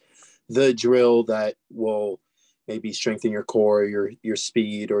 this is the drill that will maybe strengthen your core, your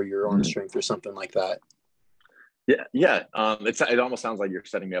speed, or your arm strength, or something like that? Yeah. It almost sounds like you're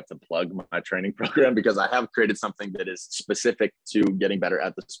setting me up to plug my training program, because I have created something that is specific to getting better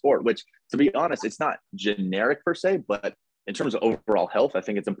at the sport, which, to be honest, it's not generic per se, but in terms of overall health, I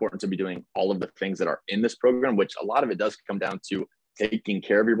think it's important to be doing all of the things that are in this program, which a lot of it does come down to taking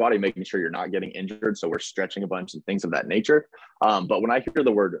care of your body, making sure you're not getting injured. So we're stretching a bunch and things of that nature. But when I hear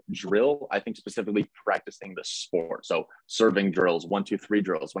the word drill, I think specifically practicing the sport. So serving drills, 1, 2, 3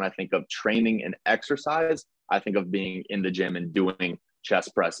 drills. When I think of training and exercise, I think of being in the gym and doing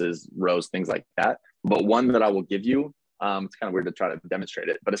chest presses, rows, things like that. But one that I will give you, it's kind of weird to try to demonstrate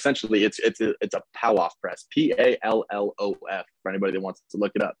it, but essentially it's a Palloff press, Pallof, for anybody that wants to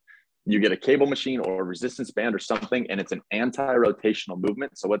look it up. You get a cable machine or a resistance band or something, and it's an anti-rotational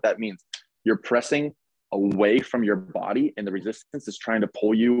movement. So what that means, you're pressing away from your body, and the resistance is trying to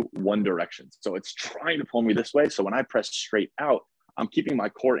pull you one direction. So it's trying to pull me this way. So when I press straight out, I'm keeping my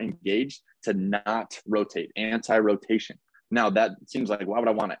core engaged to not rotate, anti-rotation. Now that seems like, why would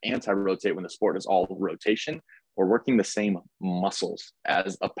I want to anti-rotate when the sport is all rotation? We're working the same muscles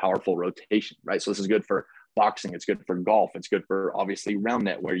as a powerful rotation, right? So this is good for boxing. It's good for golf. It's good for obviously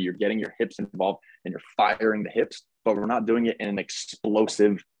Roundnet, where you're getting your hips involved and you're firing the hips, but we're not doing it in an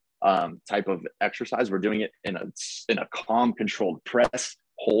explosive type of exercise. We're doing it in a calm, controlled press,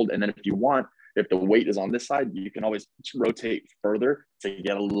 hold. And then if the weight is on this side, you can always rotate further to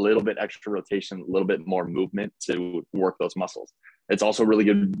get a little bit extra rotation, a little bit more movement to work those muscles. It's also really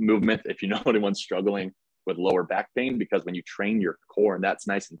good movement if you know anyone's struggling with lower back pain, because when you train your core and that's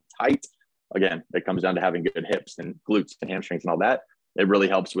nice and tight, again, it comes down to having good hips and glutes and hamstrings and all that. It really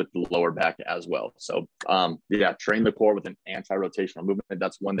helps with the lower back as well. So train the core with an anti-rotational movement.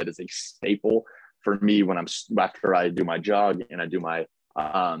 That's one that is a staple for me after I do my jog and I do my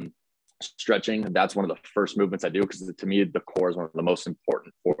stretching. That's one of the first movements I do, because to me, the core is one of the most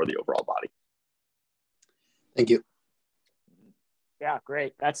important for the overall body. Thank you. Yeah,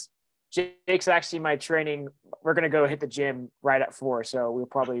 great. Jake's actually my training. We're going to go hit the gym right at 4. So we'll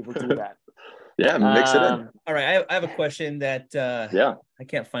do that. Yeah, mix it in. All right. I have a question that I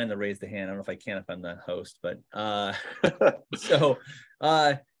can't find the raise the hand. I don't know if I can if I'm the host, but so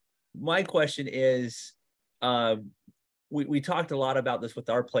my question is, we talked a lot about this with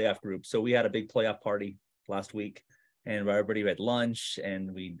our playoff group. So we had a big playoff party last week, and everybody had lunch,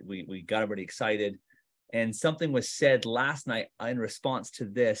 and we got everybody excited. And something was said last night in response to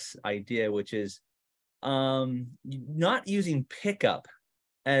this idea, which is not using pickup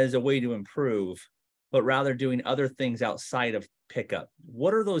as a way to improve, but rather doing other things outside of pickup.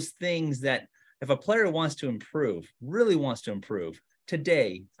 What are those things that, if a player wants to improve, really wants to improve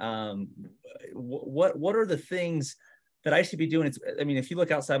today, what are the things that I should be doing. I mean, if you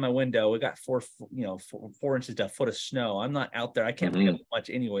look outside my window, we got 4 inches to a foot of snow. I'm not out there. I can't pick up much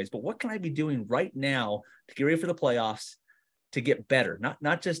anyways, but what can I be doing right now to get ready for the playoffs to get better?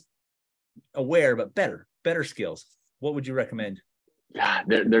 Not just aware, but better skills. What would you recommend? Yeah,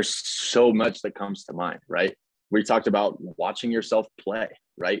 there's so much that comes to mind, right? We talked about watching yourself play,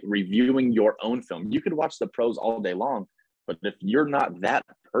 right? Reviewing your own film. You could watch the pros all day long, but if you're not that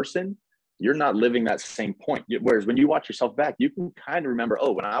person, you're not living that same point. Whereas when you watch yourself back, you can kind of remember,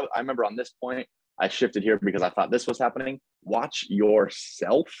 oh, when I remember on this point, I shifted here because I thought this was happening. Watch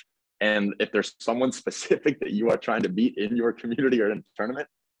yourself. And if there's someone specific that you are trying to beat in your community or in a tournament,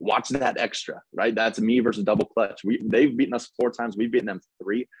 watch that extra, right? That's me versus double clutch. They've beaten us 4 times. We've beaten them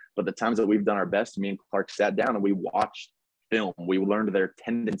 3. But the times that we've done our best, me and Clark sat down and we watched film. We learned their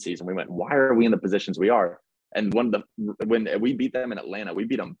tendencies and we went, why are we in the positions we are? And when we beat them in Atlanta, we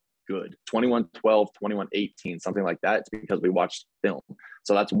beat them good. 21-12, 21-18, something like that. It's because we watched film.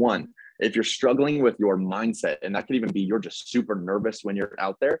 So that's one. If you're struggling with your mindset, and that could even be you're just super nervous when you're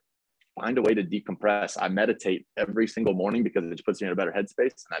out there, find a way to decompress. I meditate every single morning because it puts you in a better headspace,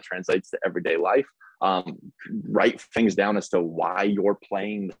 and that translates to everyday life. Write things down as to why you're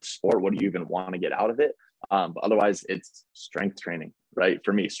playing the sport. What do you even want to get out of it? But otherwise, it's strength training, right?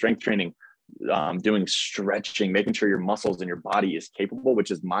 For me, strength training, doing stretching, making sure your muscles and your body is capable,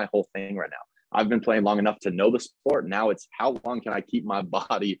 which is my whole thing right now. I've been playing long enough to know the sport. Now it's how long can I keep my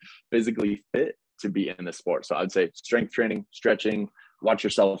body physically fit to be in the sport? So I'd say strength training, stretching, watch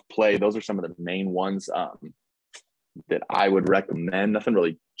yourself play. Those are some of the main ones that I would recommend. Nothing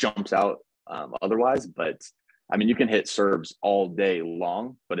really jumps out otherwise, but I mean, you can hit serves all day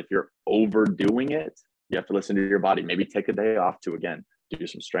long, but if you're overdoing it, you have to listen to your body. Maybe take a day off to, again, do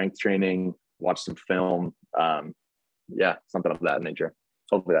some strength training, watch some film. Something of that nature.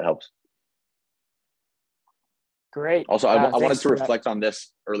 Hopefully that helps. Great. Also, I wanted to reflect on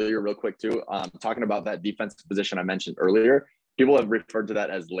this earlier real quick too. Talking about that defensive position I mentioned earlier, people have referred to that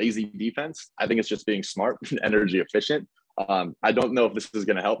as lazy defense. I think it's just being smart and energy efficient. I don't know if this is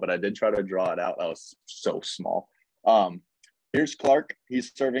going to help, but I did try to draw it out. That was so small. Here's Clark.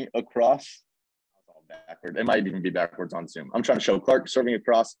 He's serving across. Backward. It might even be backwards on Zoom. I'm trying to show Clark serving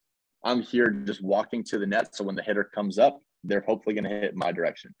across. I'm here just walking to the net. So when the hitter comes up, they're hopefully going to hit my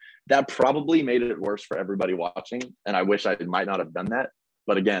direction. That probably made it worse for everybody watching. And I wish I might not have done that.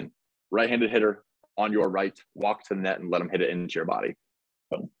 But again, right-handed hitter on your right, walk to the net and let them hit it into your body.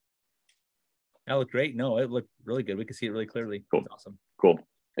 So. That looked great. No, it looked really good. We could see it really clearly. Cool. That's awesome. Cool.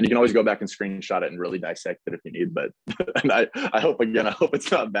 And you can always go back and screenshot it and really dissect it if you need. But and I hope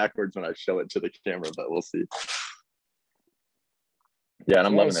it's not backwards when I show it to the camera, but we'll see. Yeah, and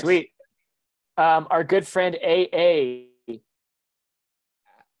I'm loving sweet. Our good friend AA.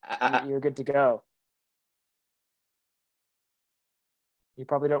 You're good to go. You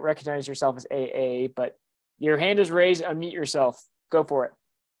probably don't recognize yourself as AA, but your hand is raised. Unmute yourself. Go for it.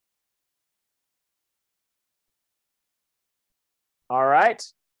 All right.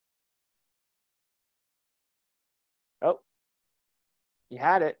 Oh, you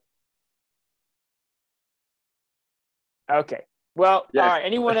had it. Okay. Well, yes. All right.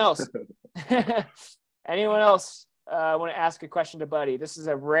 Anyone else? Anyone else want to ask a question to Buddy? This is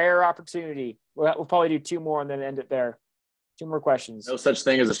a rare opportunity. We'll probably do 2 more and then end it there. 2 more questions. No such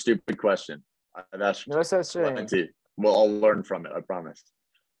thing as a stupid question. That's no such thing. We'll all learn from it. I promise.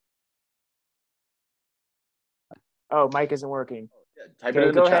 Oh, mic isn't working. Yeah, type it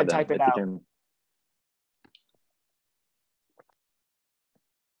in go the ahead, chat type then, it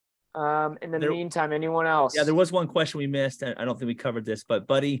out. In the meantime, anyone else? Yeah, there was one question we missed. I don't think we covered this, but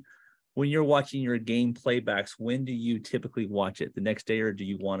Buddy, when you're watching your game playbacks, when do you typically watch it? The next day, or do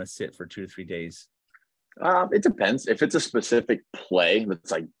you want to sit for 2 to 3 days? It depends. If it's a specific play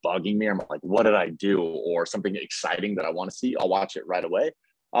that's like bugging me, I'm like, what did I do? Or something exciting that I want to see, I'll watch it right away.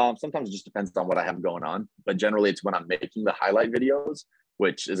 Sometimes it just depends on what I have going on, but generally it's when I'm making the highlight videos,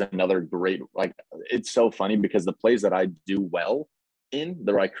 which is another great, like, it's so funny because the plays that I do well in,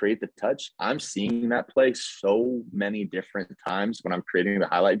 that I create the touch, I'm seeing that play so many different times when I'm creating the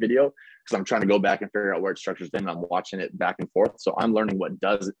highlight video, because I'm trying to go back and figure out where it structures in, and I'm watching it back and forth. So I'm learning what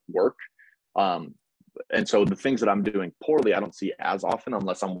does work. And so the things that I'm doing poorly, I don't see as often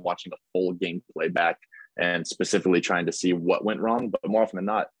unless I'm watching a full game playback and specifically trying to see what went wrong. But more often than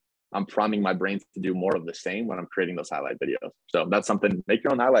not, I'm priming my brain to do more of the same when I'm creating those highlight videos. So that's something, make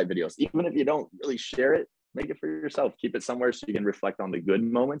your own highlight videos. Even if you don't really share it, make it for yourself. Keep it somewhere so you can reflect on the good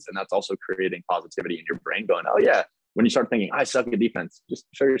moments. And that's also creating positivity in your brain going, oh yeah, when you start thinking, I suck at defense, just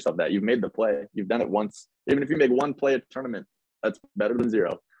show yourself that you've made the play. You've done it once. Even if you make one play at tournament, that's better than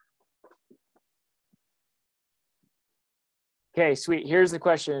 0. Okay, sweet. Here's the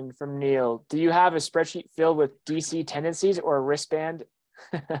question from Neil. Do you have a spreadsheet filled with DC tendencies or a wristband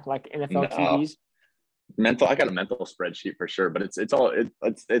like NFL QBs? I got a mental spreadsheet for sure, but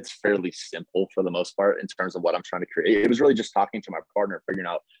it's fairly simple for the most part in terms of what I'm trying to create. It was really just talking to my partner, figuring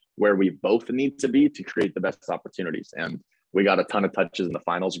out where we both need to be to create the best opportunities. And we got a ton of touches in the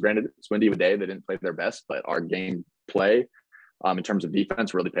finals. Granted, it's windy of a day. They didn't play their best, but our game play in terms of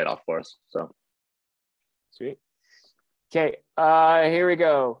defense really paid off for us. So sweet. Okay, here we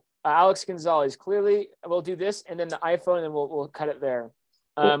go. Alex Gonzalez. Clearly, we'll do this and then the iPhone, and then we'll cut it there.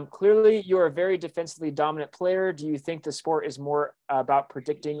 Cool. Clearly, you're a very defensively dominant player. Do you think the sport is more about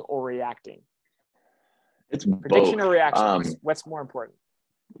predicting or reacting? It's prediction both. or reaction. What's more important?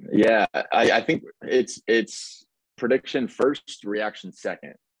 Yeah, I think it's prediction first, reaction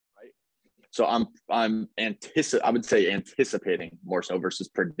second, right? So I would say anticipating more so versus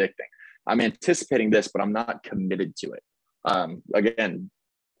predicting. I'm anticipating this, but I'm not committed to it. Again,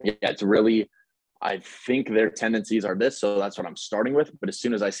 yeah, it's really, I think their tendencies are this, so that's what I'm starting with. But as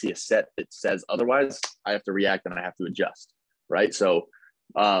soon as I see a set that says otherwise, I have to react and I have to adjust, right? So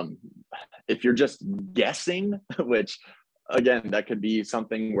if you're just guessing, which again, that could be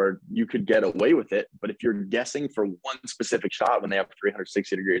something where you could get away with it. But if you're guessing for one specific shot when they have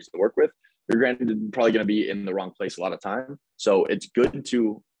 360 degrees to work with, you're probably going to be in the wrong place a lot of time. So it's good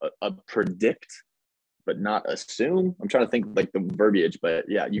to predict, but not assume. I'm trying to think like the verbiage, but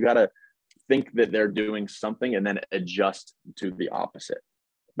yeah, you got to think that they're doing something and then adjust to the opposite.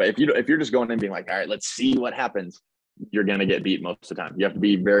 But if you're just going in being like, all right, let's see what happens, you're going to get beat most of the time. You have to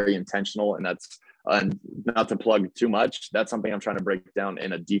be very intentional, and that's not to plug too much. That's something I'm trying to break down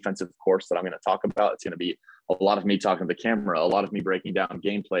in a defensive course that I'm going to talk about. It's going to be a lot of me talking to the camera, a lot of me breaking down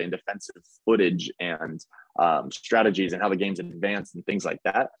gameplay and defensive footage and strategies and how the game's advanced and things like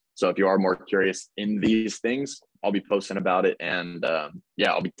that. So if you are more curious in these things, I'll be posting about it. And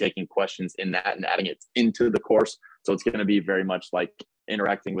I'll be taking questions in that and adding it into the course. So it's going to be very much like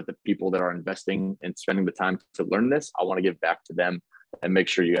interacting with the people that are investing and spending the time to learn this. I want to give back to them and make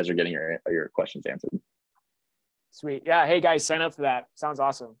sure you guys are getting your questions answered. Sweet. Yeah. Hey guys, sign up for that. Sounds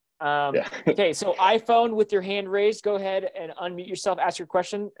awesome. Okay. So iPhone with your hand raised, go ahead and unmute yourself, ask your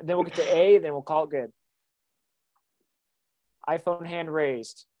question, and then we'll get to A, then we'll call it good. iPhone hand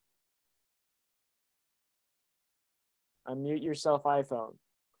raised. Unmute yourself, iPhone.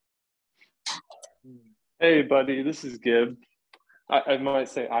 Hey buddy, this is Gib. I might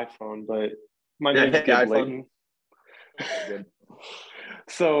say iPhone, but my name is Gib Layton. Good.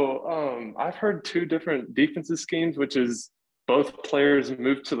 So I've heard two different defensive schemes, which is both players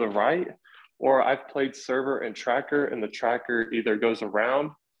move to the right, or I've played server and tracker, and the tracker either goes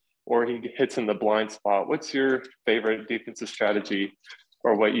around or he hits in the blind spot. What's your favorite defensive strategy,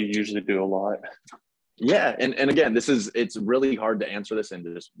 or what you usually do a lot? Yeah, and again, it's really hard to answer this in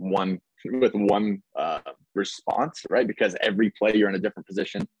just one response, right? Because every play you're in a different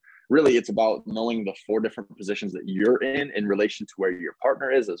position. Really, it's about knowing the 4 different positions that you're in relation to where your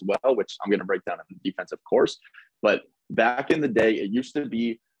partner is as well, which I'm going to break down in the defensive course. But back in the day, it used to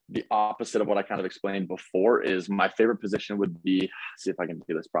be the opposite of what I kind of explained before. Is my favorite position would be, see if I can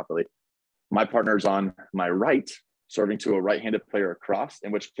do this properly. My partner's on my right, serving to a right-handed player across,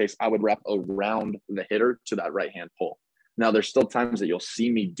 in which case I would wrap around the hitter to that right-hand pole. Now, there's still times that you'll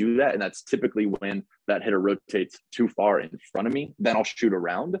see me do that, and that's typically when that hitter rotates too far in front of me. Then I'll shoot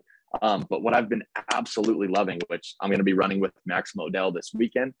around. But what I've been absolutely loving, which I'm going to be running with Max Modell this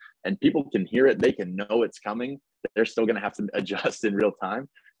weekend, and people can hear it, they can know it's coming, they're still going to have to adjust in real time,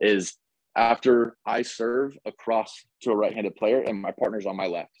 is after I serve across to a right-handed player and my partner's on my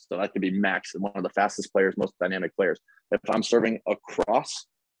left. So that could be Max, one of the fastest players, most dynamic players. If I'm serving across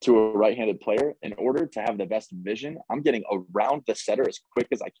to a right-handed player, in order to have the best vision, I'm getting around the setter as quick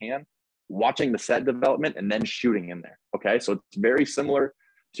as I can, watching the set development, and then shooting in there. Okay, so it's very similar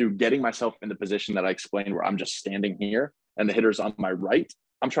to getting myself in the position that I explained, where I'm just standing here and the hitter's on my right.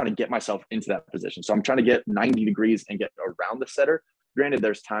 I'm trying to get myself into that position. So I'm trying to get 90 degrees and get around the setter. Granted,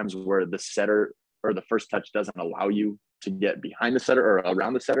 there's times where the setter or the first touch doesn't allow you to get behind the setter or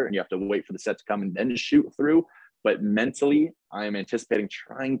around the setter, and you have to wait for the set to come and then shoot through. But mentally, I am anticipating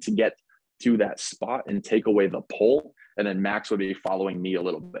trying to get to that spot and take away the pull, and then Max would be following me a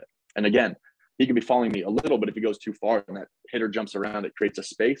little bit. And again, he could be following me a little bit if he goes too far and that hitter jumps around, it creates a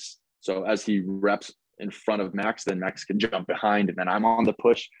space. So as he reps in front of Max, then Max can jump behind, and then I'm on the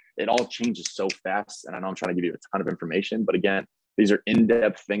push. It all changes so fast. And I know I'm trying to give you a ton of information, but again, these are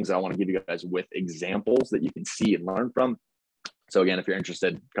in-depth things that I want to give you guys with examples that you can see and learn from. So again, if you're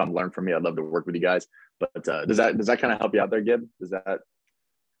interested, come learn from me. I'd love to work with you guys. But does that kind of help you out there, Gib? Does that?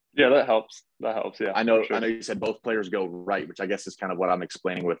 Yeah, that helps. That helps. Yeah. I know. for sure. I know you said both players go right, which I guess is kind of what I'm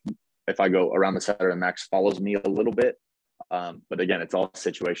explaining with. If I go around the center and Max follows me a little bit, but again, it's all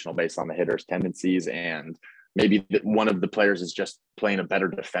situational based on the hitter's tendencies, and maybe one of the players is just playing a better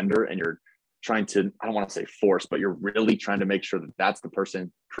defender, and you're trying to, I don't want to say force, but you're really trying to make sure that that's the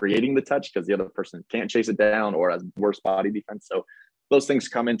person creating the touch because the other person can't chase it down or has worse body defense. So those things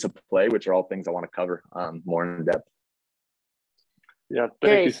come into play, which are all things I want to cover more in depth. Yeah.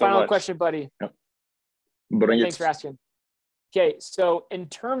 Thank you so final much. question, buddy. Bring Thanks it. for asking. Okay, so in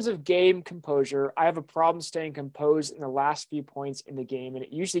terms of game composure, I have a problem staying composed in the last few points in the game, and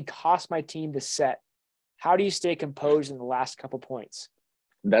it usually costs my team the set. How do you stay composed in the last couple points?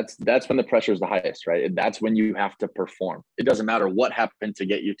 That's when the pressure is the highest, right? That's when you have to perform. It doesn't matter what happened to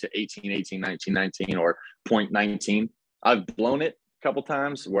get you to 18, 18, 19, 19, or 0.19. I've blown it a couple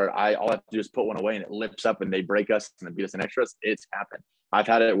times where all I have to do is put one away and it lips up and they break us and then beat us in extras. It's happened. I've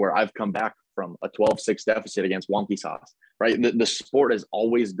had it where I've come back from a 12-6 deficit against wonky sauce, right? The sport is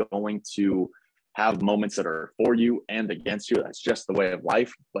always going to have moments that are for you and against you. That's just the way of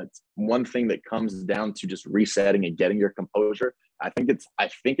life. But one thing that comes down to just resetting and getting your composure, I think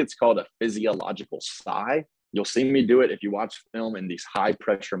it's called a physiological sigh. You'll see me do it if you watch film in these high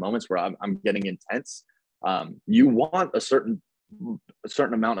pressure moments where I'm getting intense. You want a certain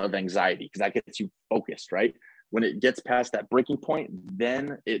amount of anxiety because that gets you focused, right? When it gets past that breaking point,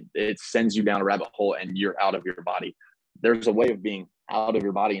 then it sends you down a rabbit hole and you're out of your body. There's a way of being out of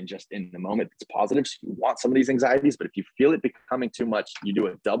your body and just in the moment that's positive. So you want some of these anxieties, but if you feel it becoming too much, you do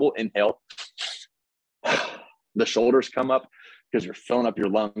a double inhale. The shoulders come up because you're filling up your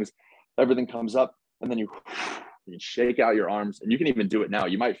lungs. Everything comes up, and then you shake out your arms. And you can even do it now.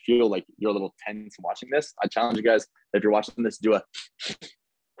 You might feel like you're a little tense watching this. I challenge you guys, if you're watching this, do a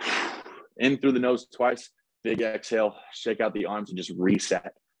in through the nose twice, big exhale, shake out the arms, and just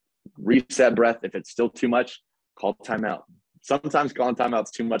reset. Reset breath. If it's still too much, call timeout. Sometimes calling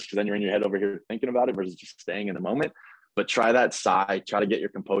timeout's too much because then you're in your head over here thinking about it versus just staying in the moment. But try that sigh, try to get your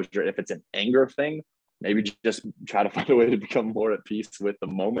composure. If it's an anger thing, maybe just try to find a way to become more at peace with the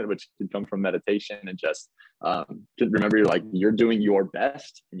moment, which can come from meditation and just remember you're doing your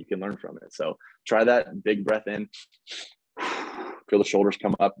best and you can learn from it. So try that big breath in, feel the shoulders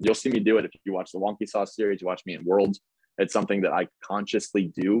come up. You'll see me do it if you watch the Wonky Sauce series, you watch me in Worlds. It's something that I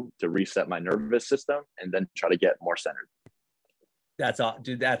consciously do to reset my nervous system and then try to get more centered. That's all,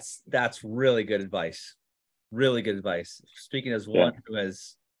 dude. That's really good advice. Really good advice. Speaking as one who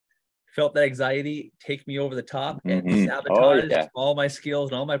has felt that anxiety take me over the top and sabotage all my skills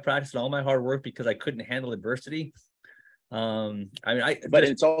and all my practice and all my hard work because I couldn't handle adversity. But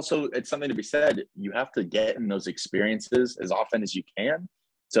it's something to be said. You have to get in those experiences as often as you can,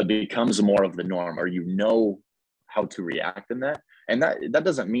 so it becomes more of the norm, or you know how to react in that. And that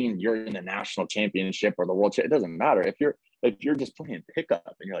doesn't mean you're in a national championship or the world championship. It doesn't matter if you're just playing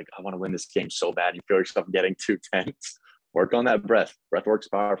pickup and you're like, I want to win this game so bad. You feel yourself getting too tense. Work on that breath. Breath work's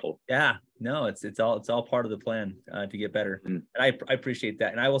powerful. Yeah, no, it's all part of the plan to get better. And I appreciate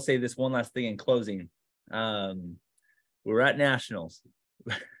that. And I will say this one last thing in closing. We're at nationals.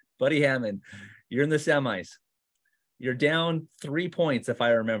 Buddy Hammon, you're in the semis. You're down 3 points, if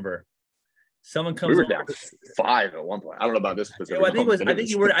I remember. Someone comes. We were down 5 at one point. I don't know about this specific. I think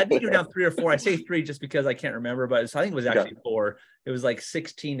you were down 3 or 4. I say 3 just because I can't remember, but I think it was actually 4. It was like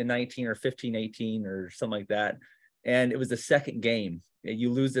 16-19 or 15-18 or something like that. And it was the second game.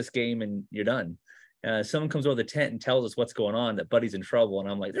 You lose this game and you're done. Someone comes over the tent and tells us what's going on, that Buddy's in trouble. And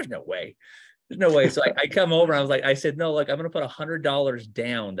I'm like, there's no way. There's no way. So I come over and I said, no, look, I'm going to put $100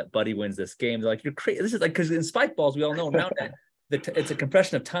 down that Buddy wins this game. They're like, you're crazy. This is like, because in spike balls, we all know around that it's a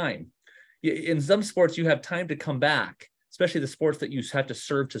compression of time. In some sports, you have time to come back, especially the sports that you have to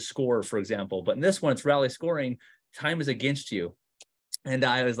serve to score, for example. But in this one, it's rally scoring. Time is against you. And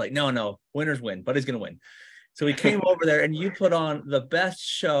I was like, no, winners win. Buddy's going to win. So we came over there and you put on the best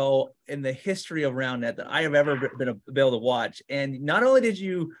show in the history of Roundnet that I have ever been able to watch. And not only did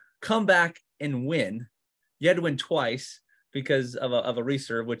you come back and win, you had to win twice because of a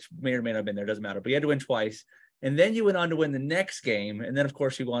reserve, which may or may not have been there, doesn't matter, but you had to win twice. And then you went on to win the next game. And then, of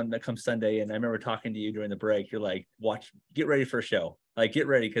course, you won that comes Sunday. And I remember talking to you during the break. You're like, get ready for a show. Like, get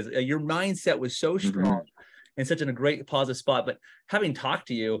ready. Because your mindset was so strong and such in a great positive spot. But having talked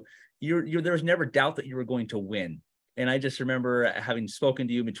to you, there was never doubt that you were going to win. And I just remember having spoken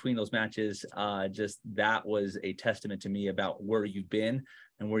to you between those matches, just that was a testament to me about where you've been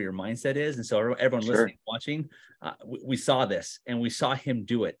and where your mindset is. And so everyone listening, watching, we saw this and we saw him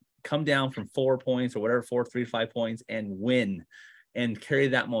do it. Come down from 4 points or whatever, 4, 3, 5 points and win. and carry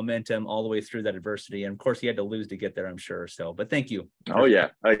that momentum all the way through that adversity. And of course, he had to lose to get there, I'm sure. So, but thank you. Oh yeah.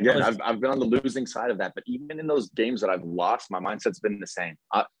 Again, I've been on the losing side of that, but even in those games that I've lost, my mindset's been the same.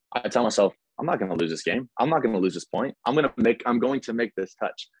 I tell myself, I'm not going to lose this game. I'm not going to lose this point. I'm going to make this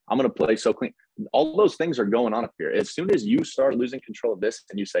touch. I'm going to play so clean. All those things are going on up here. As soon as you start losing control of this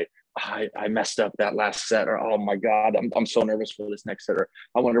and you say, I messed up that last set, or, oh my God, I'm so nervous for this next set, or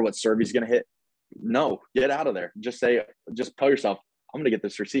I wonder what serve he's going to hit. No, get out of there. Just tell yourself, I'm going to get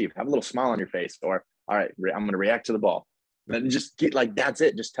this receive. Have a little smile on your face, or all right, I'm going to react to the ball. And just get that's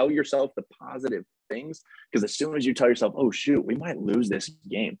it. Just tell yourself the positive things, because as soon as you tell yourself, oh shoot, we might lose this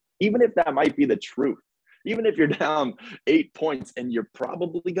game, even if that might be the truth, even if you're down 8 points and you're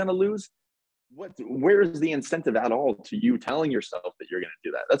probably going to lose, where is the incentive at all to you telling yourself that you're going to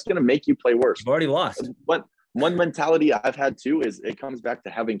do that? That's going to make you play worse. You've already lost. But one mentality I've had too is it comes back to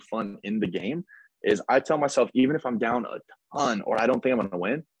having fun in the game. Is I tell myself, even if I'm down a ton or I don't think I'm going to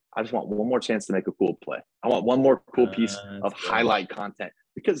win, I just want one more chance to make a cool play. I want one more cool piece of highlight content,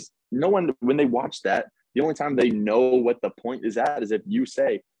 because no one, when they watch that, the only time they know what the point is at is if you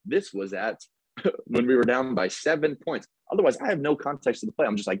say, this was at when we were down by 7 points. Otherwise, I have no context to the play.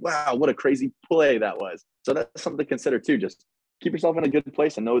 I'm just like, wow, what a crazy play that was. So that's something to consider too. Just keep yourself in a good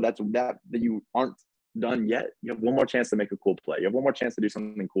place and know that you aren't done yet. You have one more chance to make a cool play. You have one more chance to do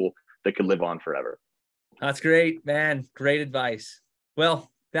something cool that could live on forever. That's great, man. Great advice.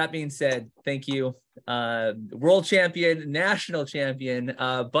 Well, that being said, thank you. World champion, national champion,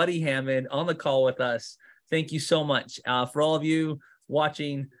 Buddy Hammon on the call with us. Thank you so much. For all of you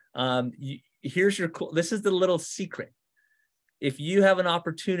watching, here's your cool, this is the little secret. If you have an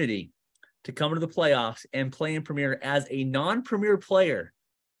opportunity to come to the playoffs and play in Premier as a non-Premier player,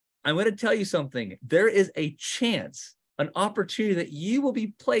 I'm going to tell you something. There is a chance, an opportunity that you will be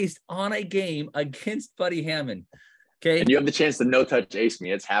placed on a game against Buddy Hammon. Okay. And you have the chance to no-touch ace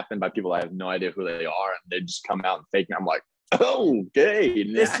me. It's happened by people I have no idea who they are, and they just come out and fake me. I'm like, oh, okay.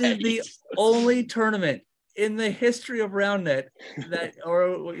 This nice. is the only tournament in the history of Roundnet that,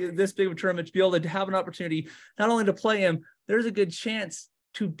 or this big of a tournament, to be able to have an opportunity not only to play him, there's a good chance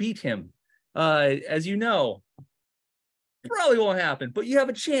to beat him. As you know, probably won't happen, but you have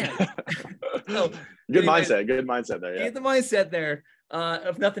a chance. So, Good mindset there. Yeah. Get the mindset there.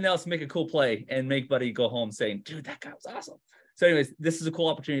 If nothing else, make a cool play and make Buddy go home saying, dude, that guy was awesome. So anyways, this is a cool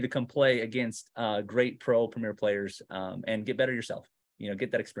opportunity to come play against great pro Premier players and get better yourself,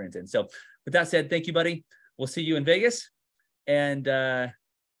 get that experience in. So with that said, thank you, Buddy. We'll see you in Vegas. And someone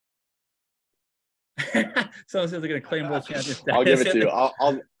says they're going to claim world champion status. I'll give it to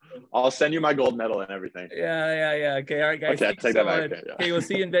you. I'll send you my gold medal and everything. Yeah. Okay. All right, guys. Okay, take that back. Okay, we'll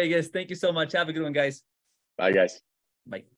see you in Vegas. Thank you so much. Have a good one, guys. Bye, guys. Bye.